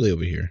 especially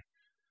over here.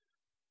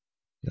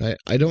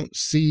 I don't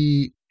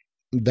see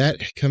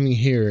that coming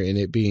here and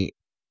it being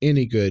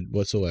any good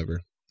whatsoever.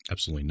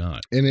 Absolutely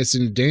not. And it's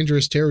in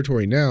dangerous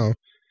territory now.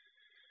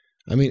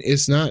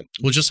 It's not.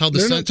 Well, just how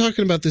They're not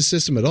talking about this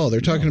system at all.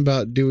 They're talking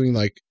about doing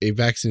like a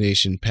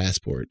vaccination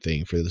passport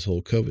thing for this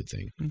whole COVID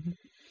thing. Mm-hmm.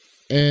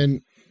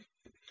 And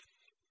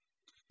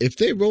if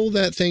they roll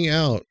that thing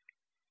out,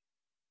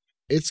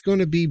 it's going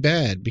to be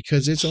bad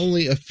because it's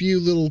only a few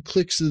little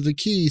clicks of the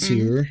keys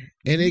here,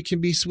 and it can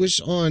be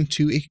switched on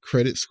to a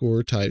credit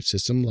score type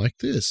system like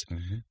this.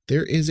 Mm-hmm.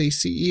 There is a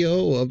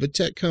CEO of a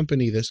tech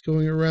company that's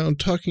going around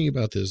talking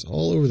about this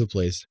all over the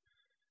place.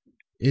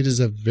 It is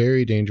a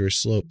very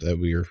dangerous slope that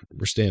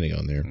we're standing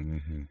on there.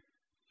 Mm-hmm.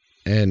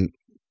 And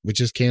we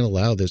just can't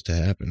allow this to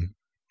happen.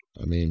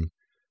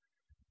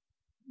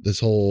 This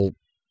whole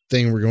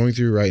thing we're going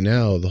through right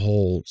now, the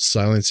whole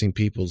silencing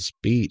people's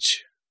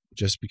speech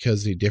just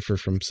because they differ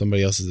from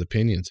somebody else's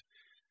opinions.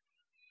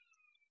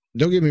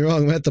 Don't get me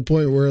wrong, I'm at the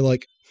point where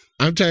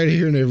I'm tired of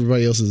hearing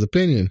everybody else's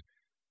opinion.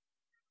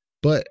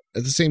 But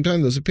at the same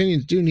time, those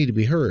opinions do need to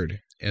be heard.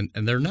 And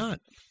they're not.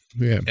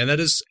 Yeah. And that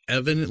is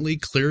evidently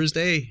clear as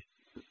day,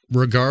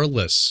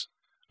 regardless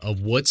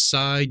of what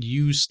side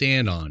you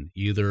stand on,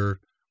 either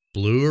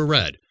blue or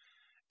red.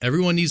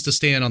 Everyone needs to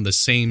stand on the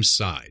same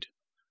side,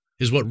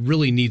 is what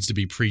really needs to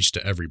be preached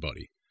to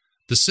everybody.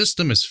 The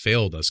system has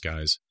failed us,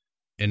 guys,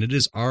 and it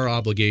is our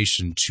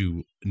obligation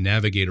to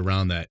navigate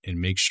around that and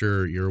make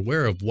sure you're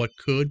aware of what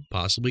could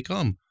possibly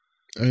come.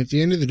 And at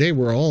the end of the day,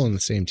 we're all on the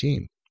same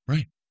team.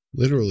 Right.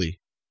 Literally.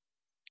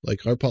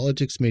 Our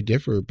politics may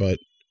differ, but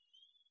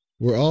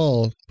we're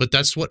all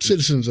that's what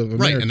citizens of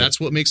America. Right, and that's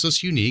what makes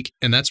us unique,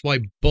 and that's why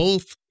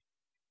both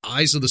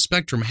eyes of the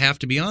spectrum have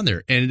to be on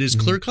there. And it is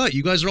clear cut.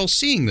 You guys are all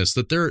seeing this,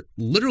 that they're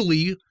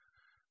literally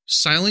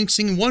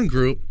silencing one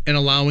group and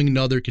allowing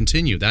another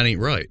continue. That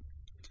ain't right.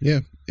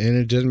 Yeah, and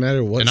it doesn't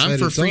matter what and side I'm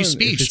for it's free on.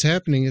 speech. If it's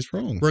happening, it's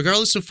wrong.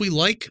 Regardless if we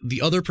like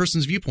the other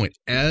person's viewpoint.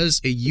 As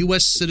a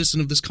U.S.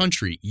 citizen of this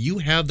country, you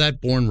have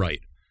that born right.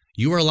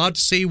 You are allowed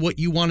to say what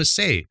you want to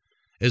say,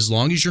 as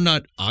long as you're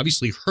not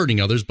obviously hurting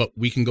others, but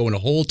we can go in a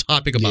whole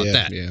topic about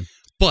that. Yeah.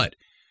 But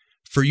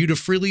for you to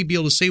freely be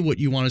able to say what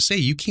you want to say,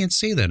 you can't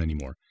say that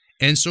anymore.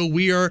 And so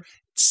we are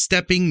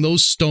stepping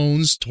those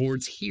stones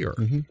towards here.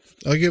 Mm-hmm.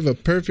 I'll give a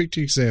perfect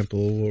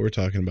example of what we're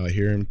talking about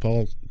here, and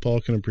Paul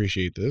can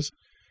appreciate this.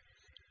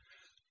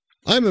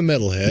 I'm a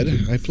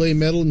metalhead. I play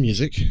metal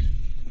music,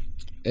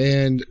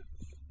 and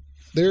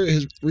there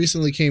has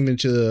recently came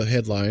into the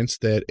headlines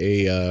that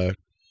a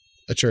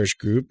church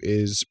group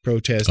is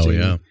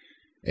protesting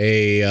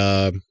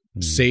a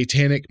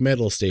satanic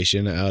metal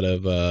station out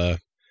of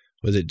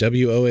was it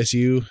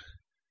WOSU?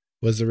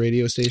 Was the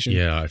radio station?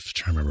 Yeah, I'm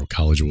trying to remember what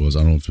college it was. I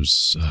don't know if it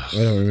was. I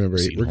don't remember.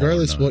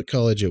 Regardless what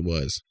college it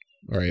was.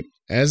 All right.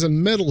 As a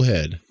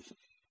metalhead,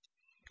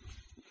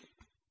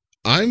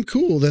 I'm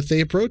cool that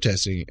they are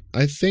protesting.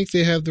 I think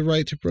they have the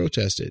right to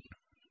protest it.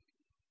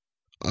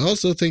 I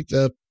also think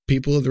the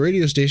people at the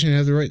radio station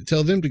have the right to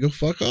tell them to go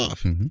fuck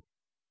off. Mm-hmm.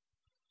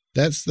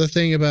 That's the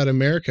thing about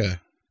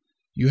America.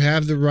 You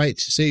have the right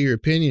to say your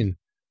opinion,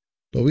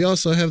 but we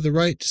also have the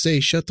right to say,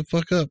 shut the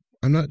fuck up.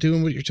 I'm not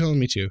doing what you're telling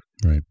me to.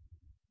 Right.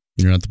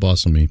 You're not the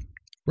boss of me.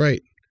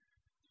 Right.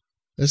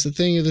 That's the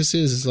thing of this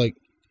is like,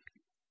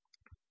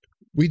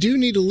 we do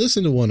need to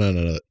listen to one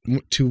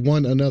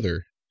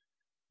another.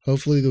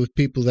 Hopefully with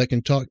people that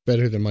can talk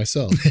better than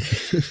myself.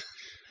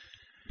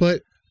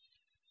 But,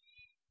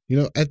 you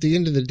know, at the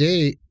end of the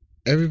day,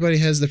 everybody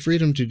has the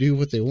freedom to do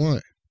what they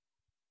want.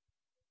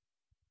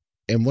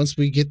 And once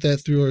we get that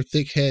through our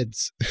thick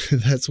heads,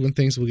 that's when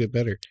things will get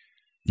better.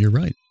 You're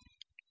right.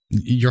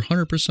 You're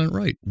 100%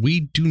 right. We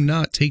do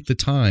not take the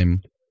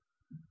time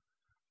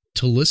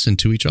to listen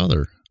to each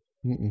other.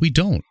 Mm-mm. We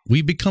don't.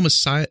 We become a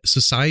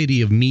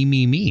society of me.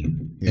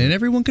 Yeah. And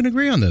everyone can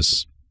agree on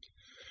this.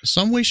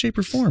 Some way, shape,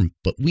 or form.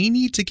 But we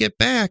need to get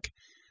back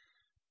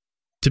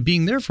to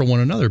being there for one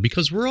another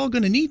because we're all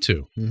going to need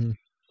to. Mm-hmm.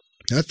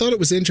 I thought it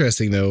was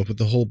interesting, though, with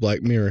the whole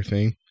Black Mirror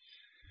thing.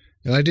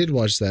 And I did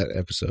watch that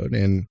episode,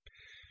 and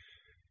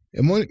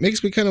it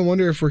makes me kind of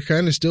wonder if we're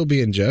kind of still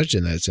being judged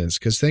in that sense.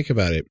 Because think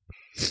about it.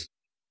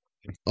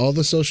 All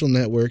the social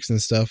networks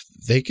and stuff,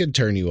 they could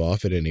turn you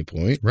off at any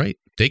point. Right.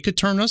 They could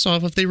turn us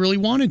off if they really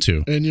wanted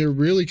to. And you're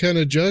really kind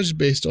of judged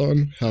based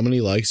on how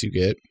many likes you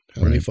get,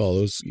 how many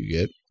follows you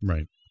get.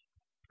 Right.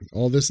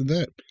 All this and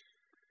that.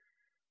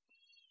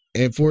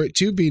 And for it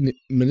to be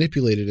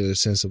manipulated in a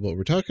sense of what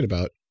we're talking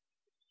about,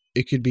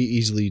 it could be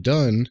easily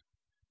done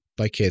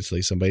by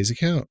canceling somebody's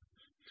account,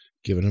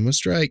 giving them a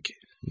strike,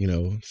 you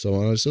know, so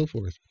on and so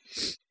forth.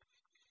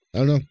 I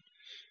don't know.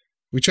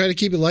 We try to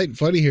keep it light and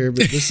funny here,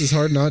 but this is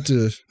hard not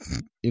to,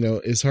 you know,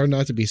 it's hard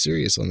not to be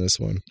serious on this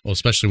one. Well,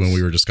 especially when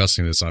we were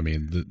discussing this. I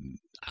mean,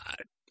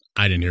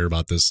 I didn't hear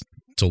about this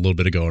till a little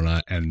bit ago,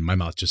 and my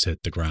mouth just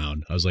hit the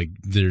ground. I was like,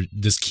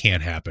 this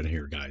can't happen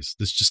here, guys.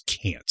 This just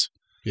can't.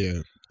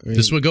 Yeah. I mean,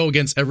 this would go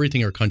against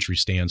everything our country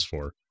stands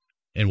for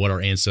and what our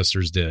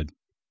ancestors did.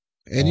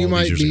 And you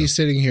might be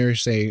sitting here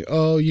saying,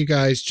 oh, you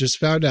guys just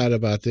found out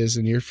about this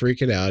and you're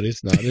freaking out.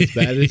 It's not as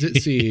bad as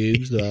it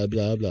seems, blah,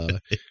 blah, blah.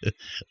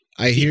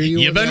 I hear you.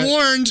 You've been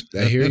warned.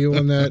 I hear you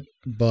on that,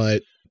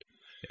 but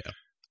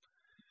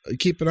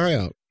keep an eye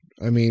out.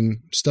 I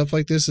mean, stuff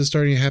like this is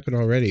starting to happen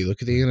already.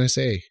 Look at the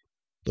NSA.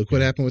 Look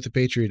what happened with the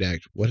Patriot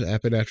Act. What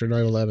happened after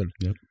 9/11.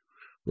 Yep.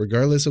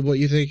 Regardless of what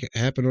you think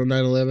happened on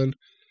 9/11,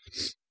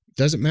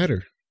 doesn't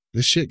matter.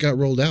 This shit got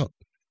rolled out,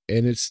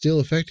 and it's still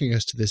affecting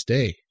us to this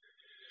day.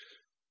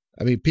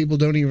 I mean, people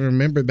don't even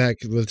remember back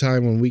to the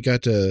time when we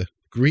got to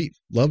greet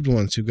loved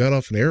ones who got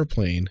off an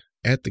airplane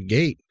at the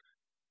gate.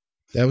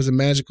 That was a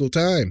magical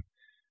time.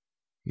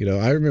 You know,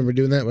 I remember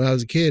doing that when I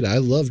was a kid. I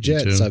love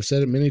jets. I've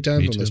said it many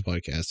times on this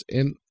podcast.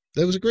 And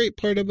that was a great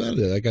part about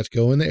it. I got to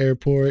go in the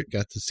airport,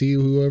 got to see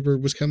whoever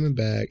was coming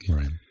back.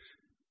 Right.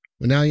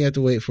 Well, now you have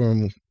to wait for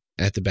them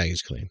at the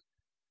baggage claim.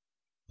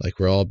 Like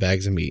we're all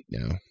bags of meat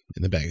now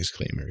in the baggage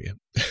claim area.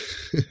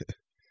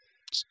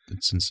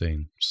 It's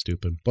insane.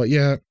 Stupid. But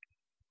yeah,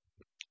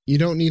 you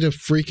don't need to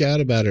freak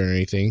out about it or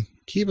anything.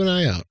 Keep an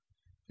eye out.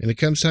 And it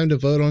comes time to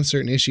vote on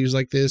certain issues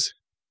like this.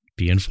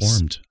 Be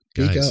informed.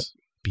 Speak guys, up.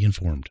 Be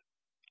informed.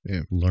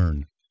 Yeah.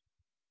 Learn.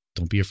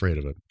 Don't be afraid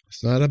of it.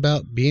 It's not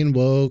about being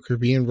woke or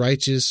being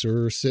righteous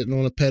or sitting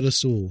on a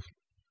pedestal.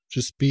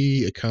 Just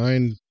be a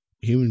kind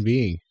human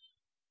being.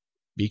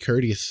 Be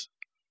courteous.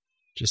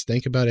 Just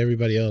think about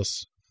everybody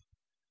else.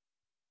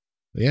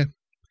 But yeah.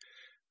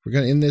 We're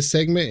going to end this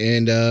segment,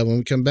 and when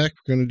we come back,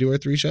 we're going to do our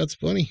 3 shots of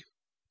funny.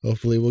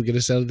 Hopefully we'll get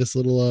us out of this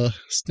little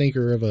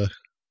stinker of a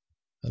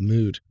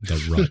mood. The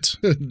rut.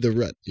 The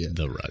rut, yeah.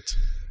 The rut.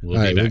 All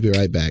right, we'll be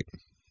right back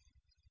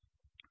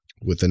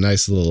with a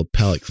nice little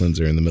palate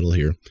cleanser in the middle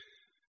here.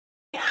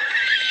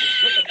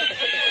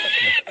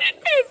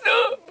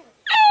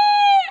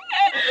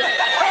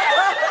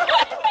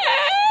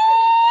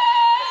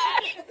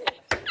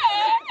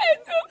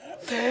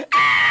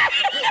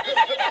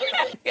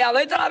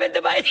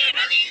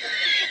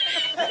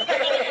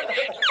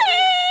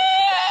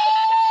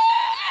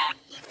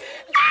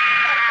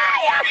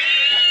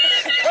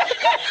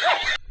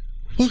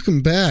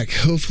 Welcome back.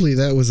 Hopefully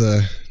that was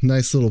a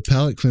nice little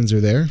palate cleanser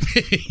there.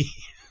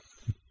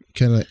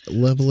 Kind of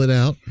level it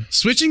out.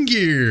 Switching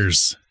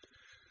gears.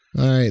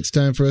 All right, it's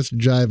time for us to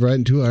dive right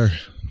into our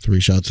 3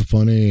 shots of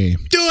funny.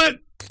 Do it!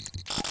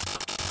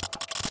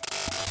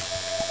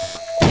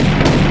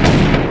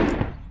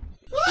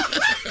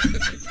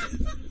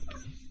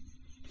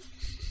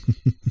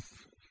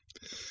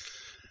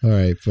 All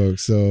right,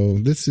 folks. So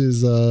this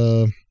is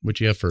what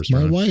you have first,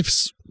 my Ron?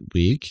 wife's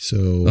week.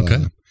 So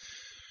okay.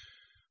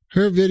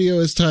 Her video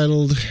is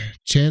titled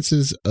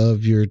 "Chances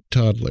of Your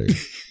Toddler."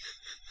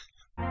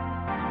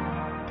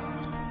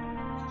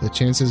 The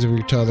chances of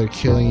your toddler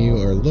killing you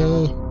are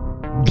low,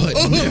 but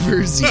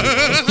never zero.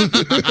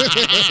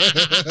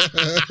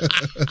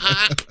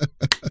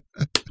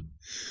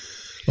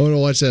 I want to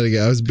watch that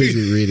again. I was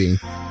busy reading.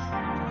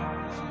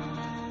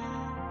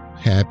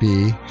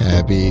 Happy,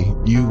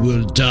 you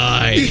will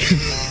die.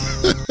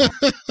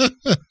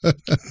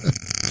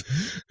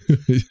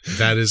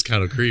 That is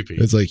kind of creepy.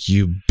 It's like,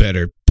 you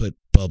better put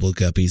bubble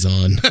guppies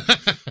on.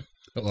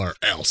 Or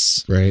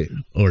else. Right.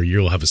 Or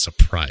you'll have a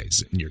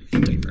surprise in your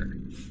diaper.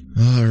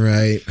 All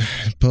right.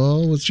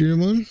 Paul, what's your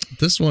one?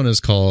 This one is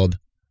called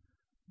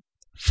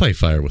Fight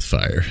Fire with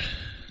Fire.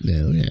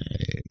 No, yeah.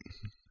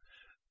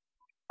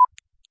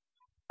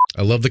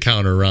 I love the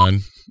counter,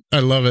 Ron. I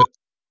love it.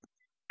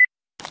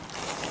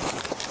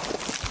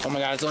 Oh my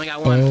God, it's only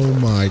got one. Oh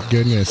my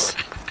goodness.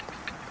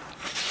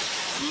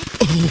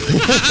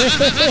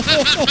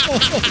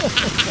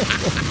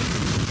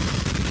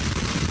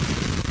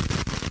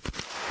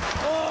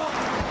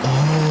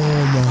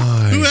 Oh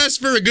my. Who asked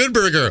for a good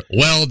burger?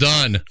 Well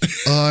done.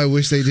 Oh, I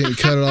wish they didn't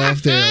cut it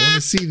off there. I want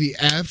to see the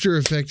after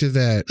effect of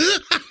that.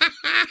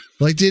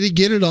 Like, did he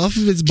get it off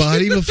of his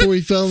body before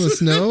he fell in the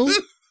snow?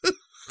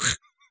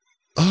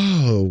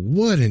 Oh,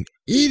 what an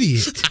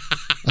idiot.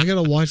 I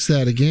gotta watch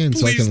that again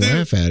so I can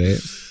laugh at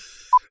it.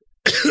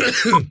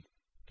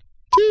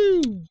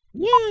 2,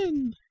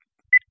 1.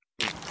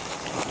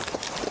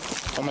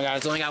 Oh my God,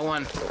 it's only got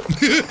one.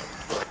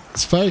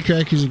 His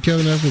firecrackers are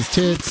coming up his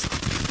tits.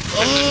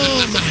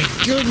 Oh my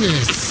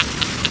goodness.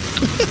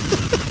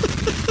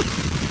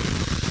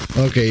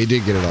 Okay, he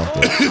did get it off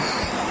there.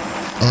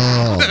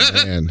 Oh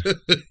man.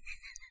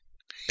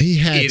 He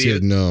had to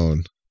have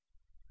known.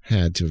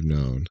 Had to have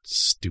known.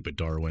 Stupid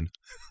Darwin.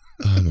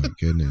 Oh my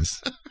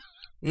goodness.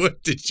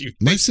 What did you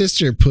think? My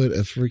sister put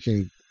a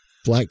freaking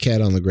black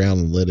cat on the ground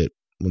and lit it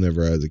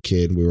whenever I was a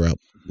kid. We were out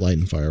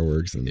lighting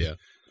fireworks. And yeah.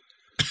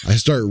 I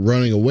started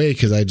running away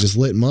because I just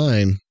lit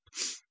mine.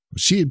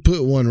 She had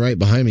put one right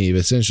behind me,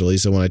 essentially.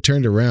 So when I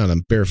turned around,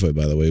 I'm barefoot,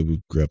 by the way.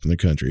 We grew up in the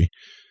country.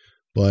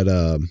 But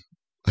I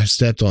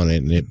stepped on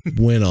it and it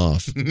went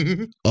off.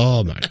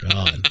 Oh my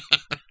God.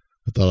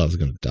 I thought I was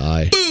going to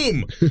die.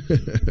 Boom!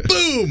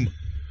 Boom!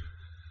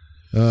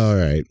 All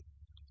right.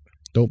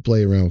 Don't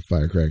play around with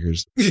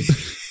firecrackers,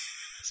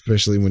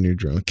 especially when you're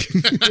drunk.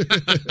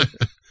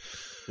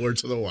 Word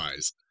to the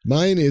wise.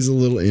 Mine is a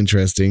little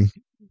interesting.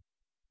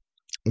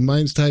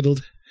 Mine's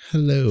titled,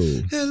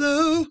 Hello.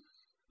 Hello.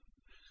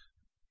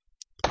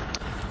 It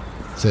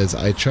says,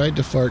 I tried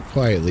to fart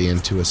quietly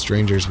into a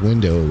stranger's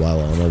window while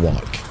on a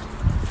walk.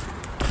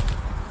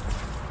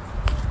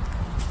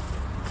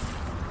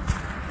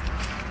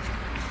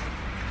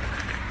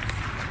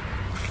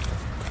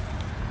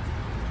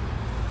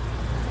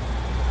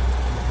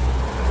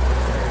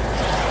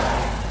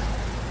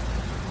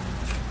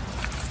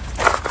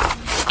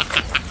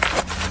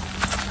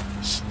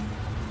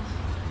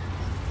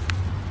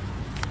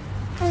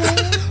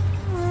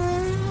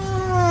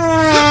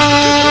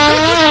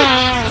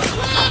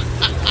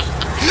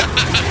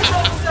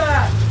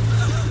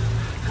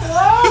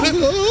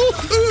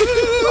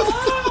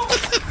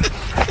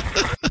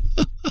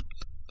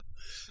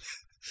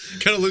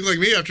 Kind of looked like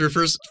me after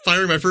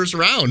firing my first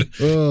round.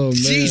 Oh, man.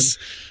 Jeez.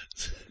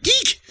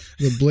 Geek.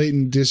 The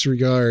blatant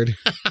disregard.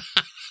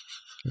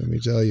 Let me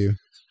tell you.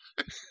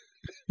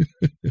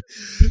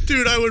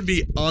 Dude, I would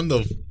be on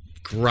the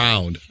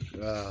ground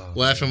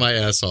laughing my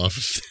ass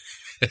off.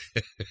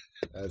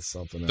 That's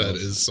something else. That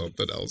is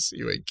something else.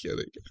 You ain't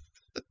kidding.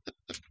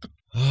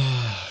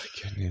 Oh,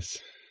 goodness.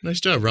 Nice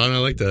job, Ron. I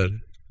like that.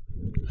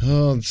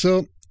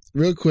 So,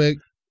 real quick,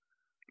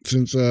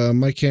 since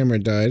my camera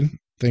died,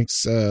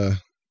 thanks,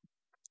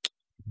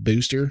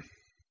 Booster,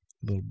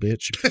 little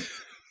bitch.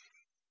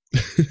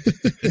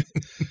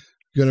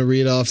 Gonna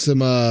read off some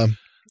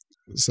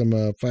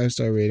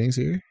 5-star ratings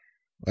here.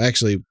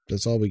 Actually,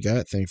 that's all we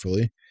got,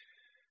 thankfully.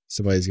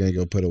 Somebody's gonna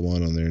go put a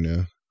 1 on there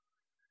now.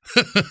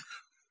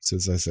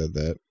 Since I said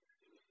that.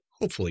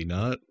 Hopefully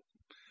not.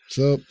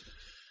 So,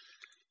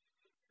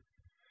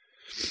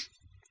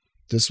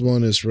 this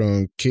one is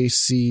from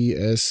Casey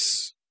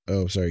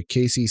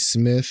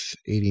Smith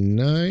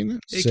 89.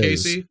 Hey,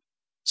 Casey.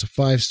 It's a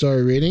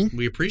 5-star rating.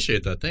 We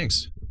appreciate that.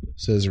 Thanks.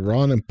 Says,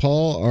 Ron and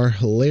Paul are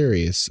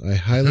hilarious. I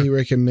highly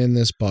recommend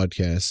this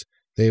podcast.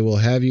 They will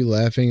have you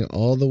laughing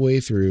all the way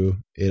through.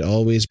 It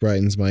always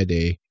brightens my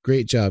day.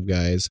 Great job,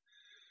 guys.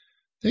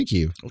 Thank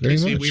you very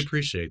much. We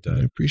appreciate that.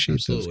 I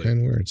appreciate those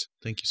kind words.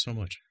 Thank you so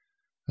much.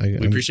 We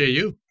appreciate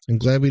you. I'm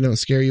glad we don't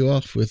scare you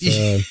off with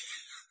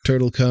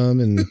turtle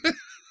cum and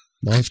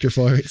monster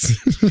farts.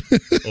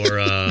 Or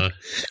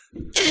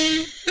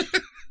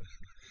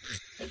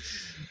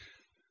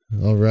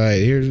all right,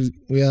 here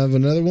we have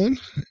another one.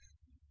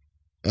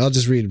 I'll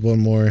just read one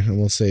more and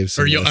we'll save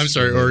some.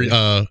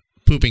 Or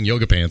pooping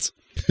yoga pants.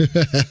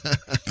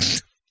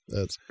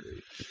 That's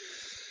great.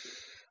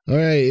 All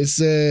right, it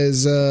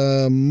says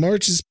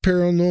March is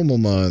Paranormal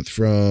Month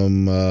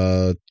from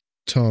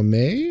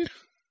Tomei.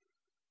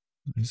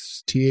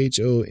 It's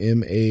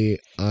Thomaie.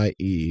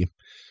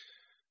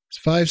 It's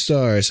 5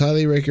 stars.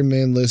 Highly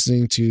recommend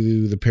listening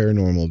to the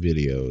paranormal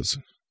videos.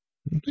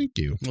 Well, thank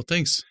you. Well,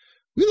 thanks.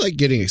 We like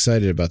getting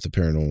excited about the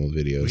paranormal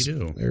videos. We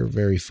do. They're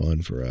very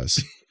fun for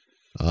us.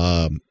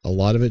 A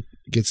lot of it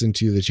gets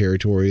into the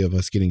territory of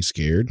us getting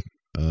scared.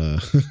 I'm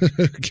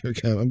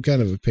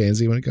kind of a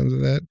pansy when it comes to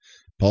that.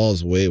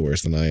 Paul's way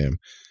worse than I am.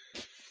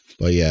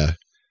 But yeah,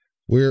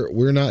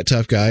 we're not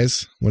tough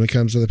guys when it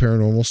comes to the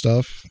paranormal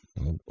stuff.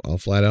 I'll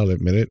flat out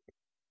admit it.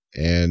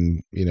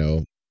 And, you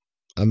know,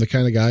 I'm the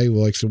kind of guy who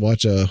likes to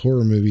watch a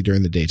horror movie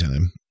during the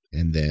daytime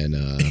and then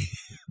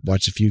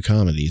watch a few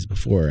comedies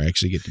before I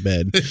actually get to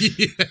bed.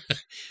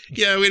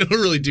 Yeah, we don't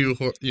really do,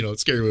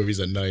 scary movies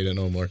at night and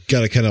no more.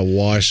 Got to kind of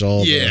wash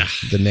all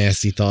the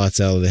nasty thoughts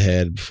out of the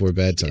head before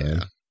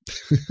bedtime.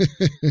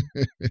 Yeah.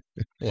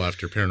 Well,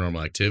 after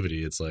Paranormal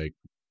Activity, it's like,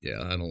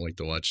 I don't like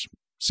to watch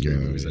scary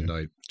movies at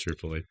night,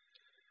 truthfully.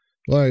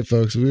 Well, all right,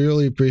 folks, we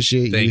really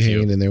appreciate you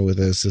hanging in there with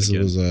us. This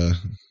was a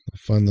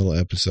fun little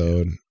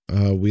episode.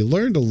 We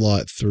learned a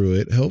lot through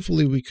it.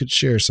 Hopefully, we could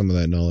share some of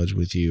that knowledge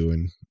with you,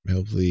 and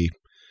hopefully,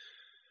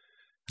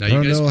 I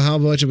don't know how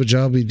much of a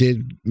job we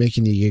did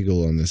making you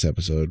giggle on this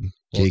episode.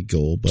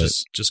 But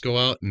just go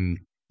out and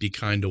be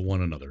kind to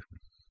one another.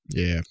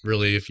 Yeah.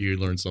 Really, if you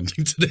learned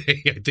something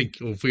today, I think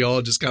if we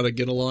all just kind of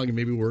get along and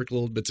maybe work a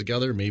little bit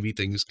together, maybe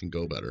things can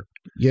go better.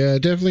 Yeah,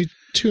 definitely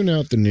tune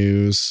out the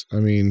news. I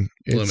mean,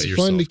 it's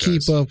fun to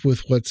keep up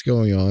with what's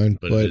going on.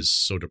 But it is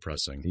so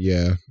depressing.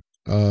 Yeah.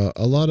 A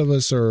lot of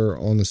us are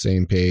on the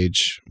same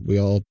page. We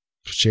all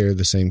share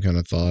the same kind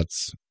of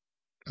thoughts.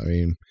 I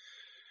mean,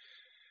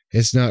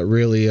 it's not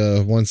really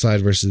one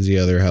side versus the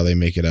other how they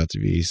make it out to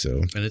be.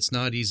 So, and it's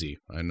not easy.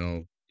 I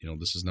know,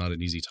 this is not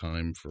an easy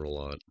time for a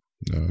lot.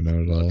 No, not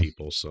at all. A lot of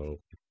people. So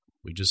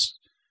we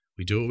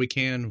do what we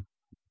can,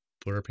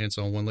 put our pants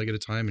on one leg at a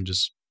time, and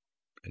just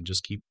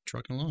keep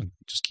trucking along.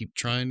 Just keep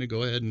trying to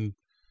go ahead and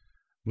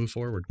move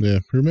forward.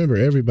 Yeah. Remember,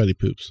 everybody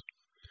poops.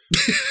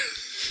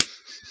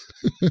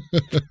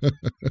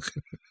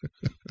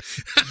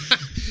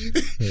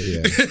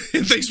 Yeah.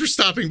 And thanks for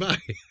stopping by.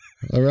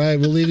 All right,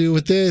 we'll leave you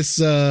with this.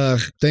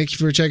 Thank you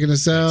for checking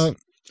us out.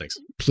 Thanks.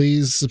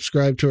 Please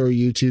subscribe to our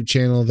YouTube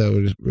channel. That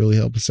would really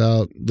help us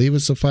out. Leave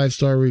us a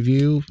 5-star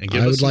review.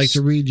 I would like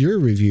to read your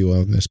review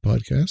on this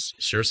podcast.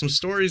 Share some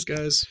stories,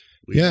 guys.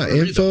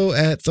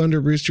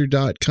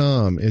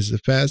 Info@thunderrooster.com is the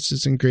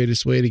fastest and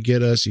greatest way to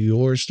get us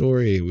your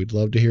story. We'd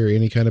love to hear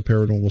any kind of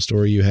paranormal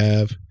story you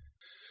have.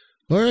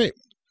 All right.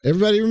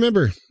 Everybody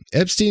remember,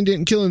 Epstein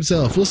didn't kill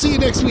himself. We'll see you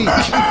next week.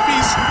 Peace.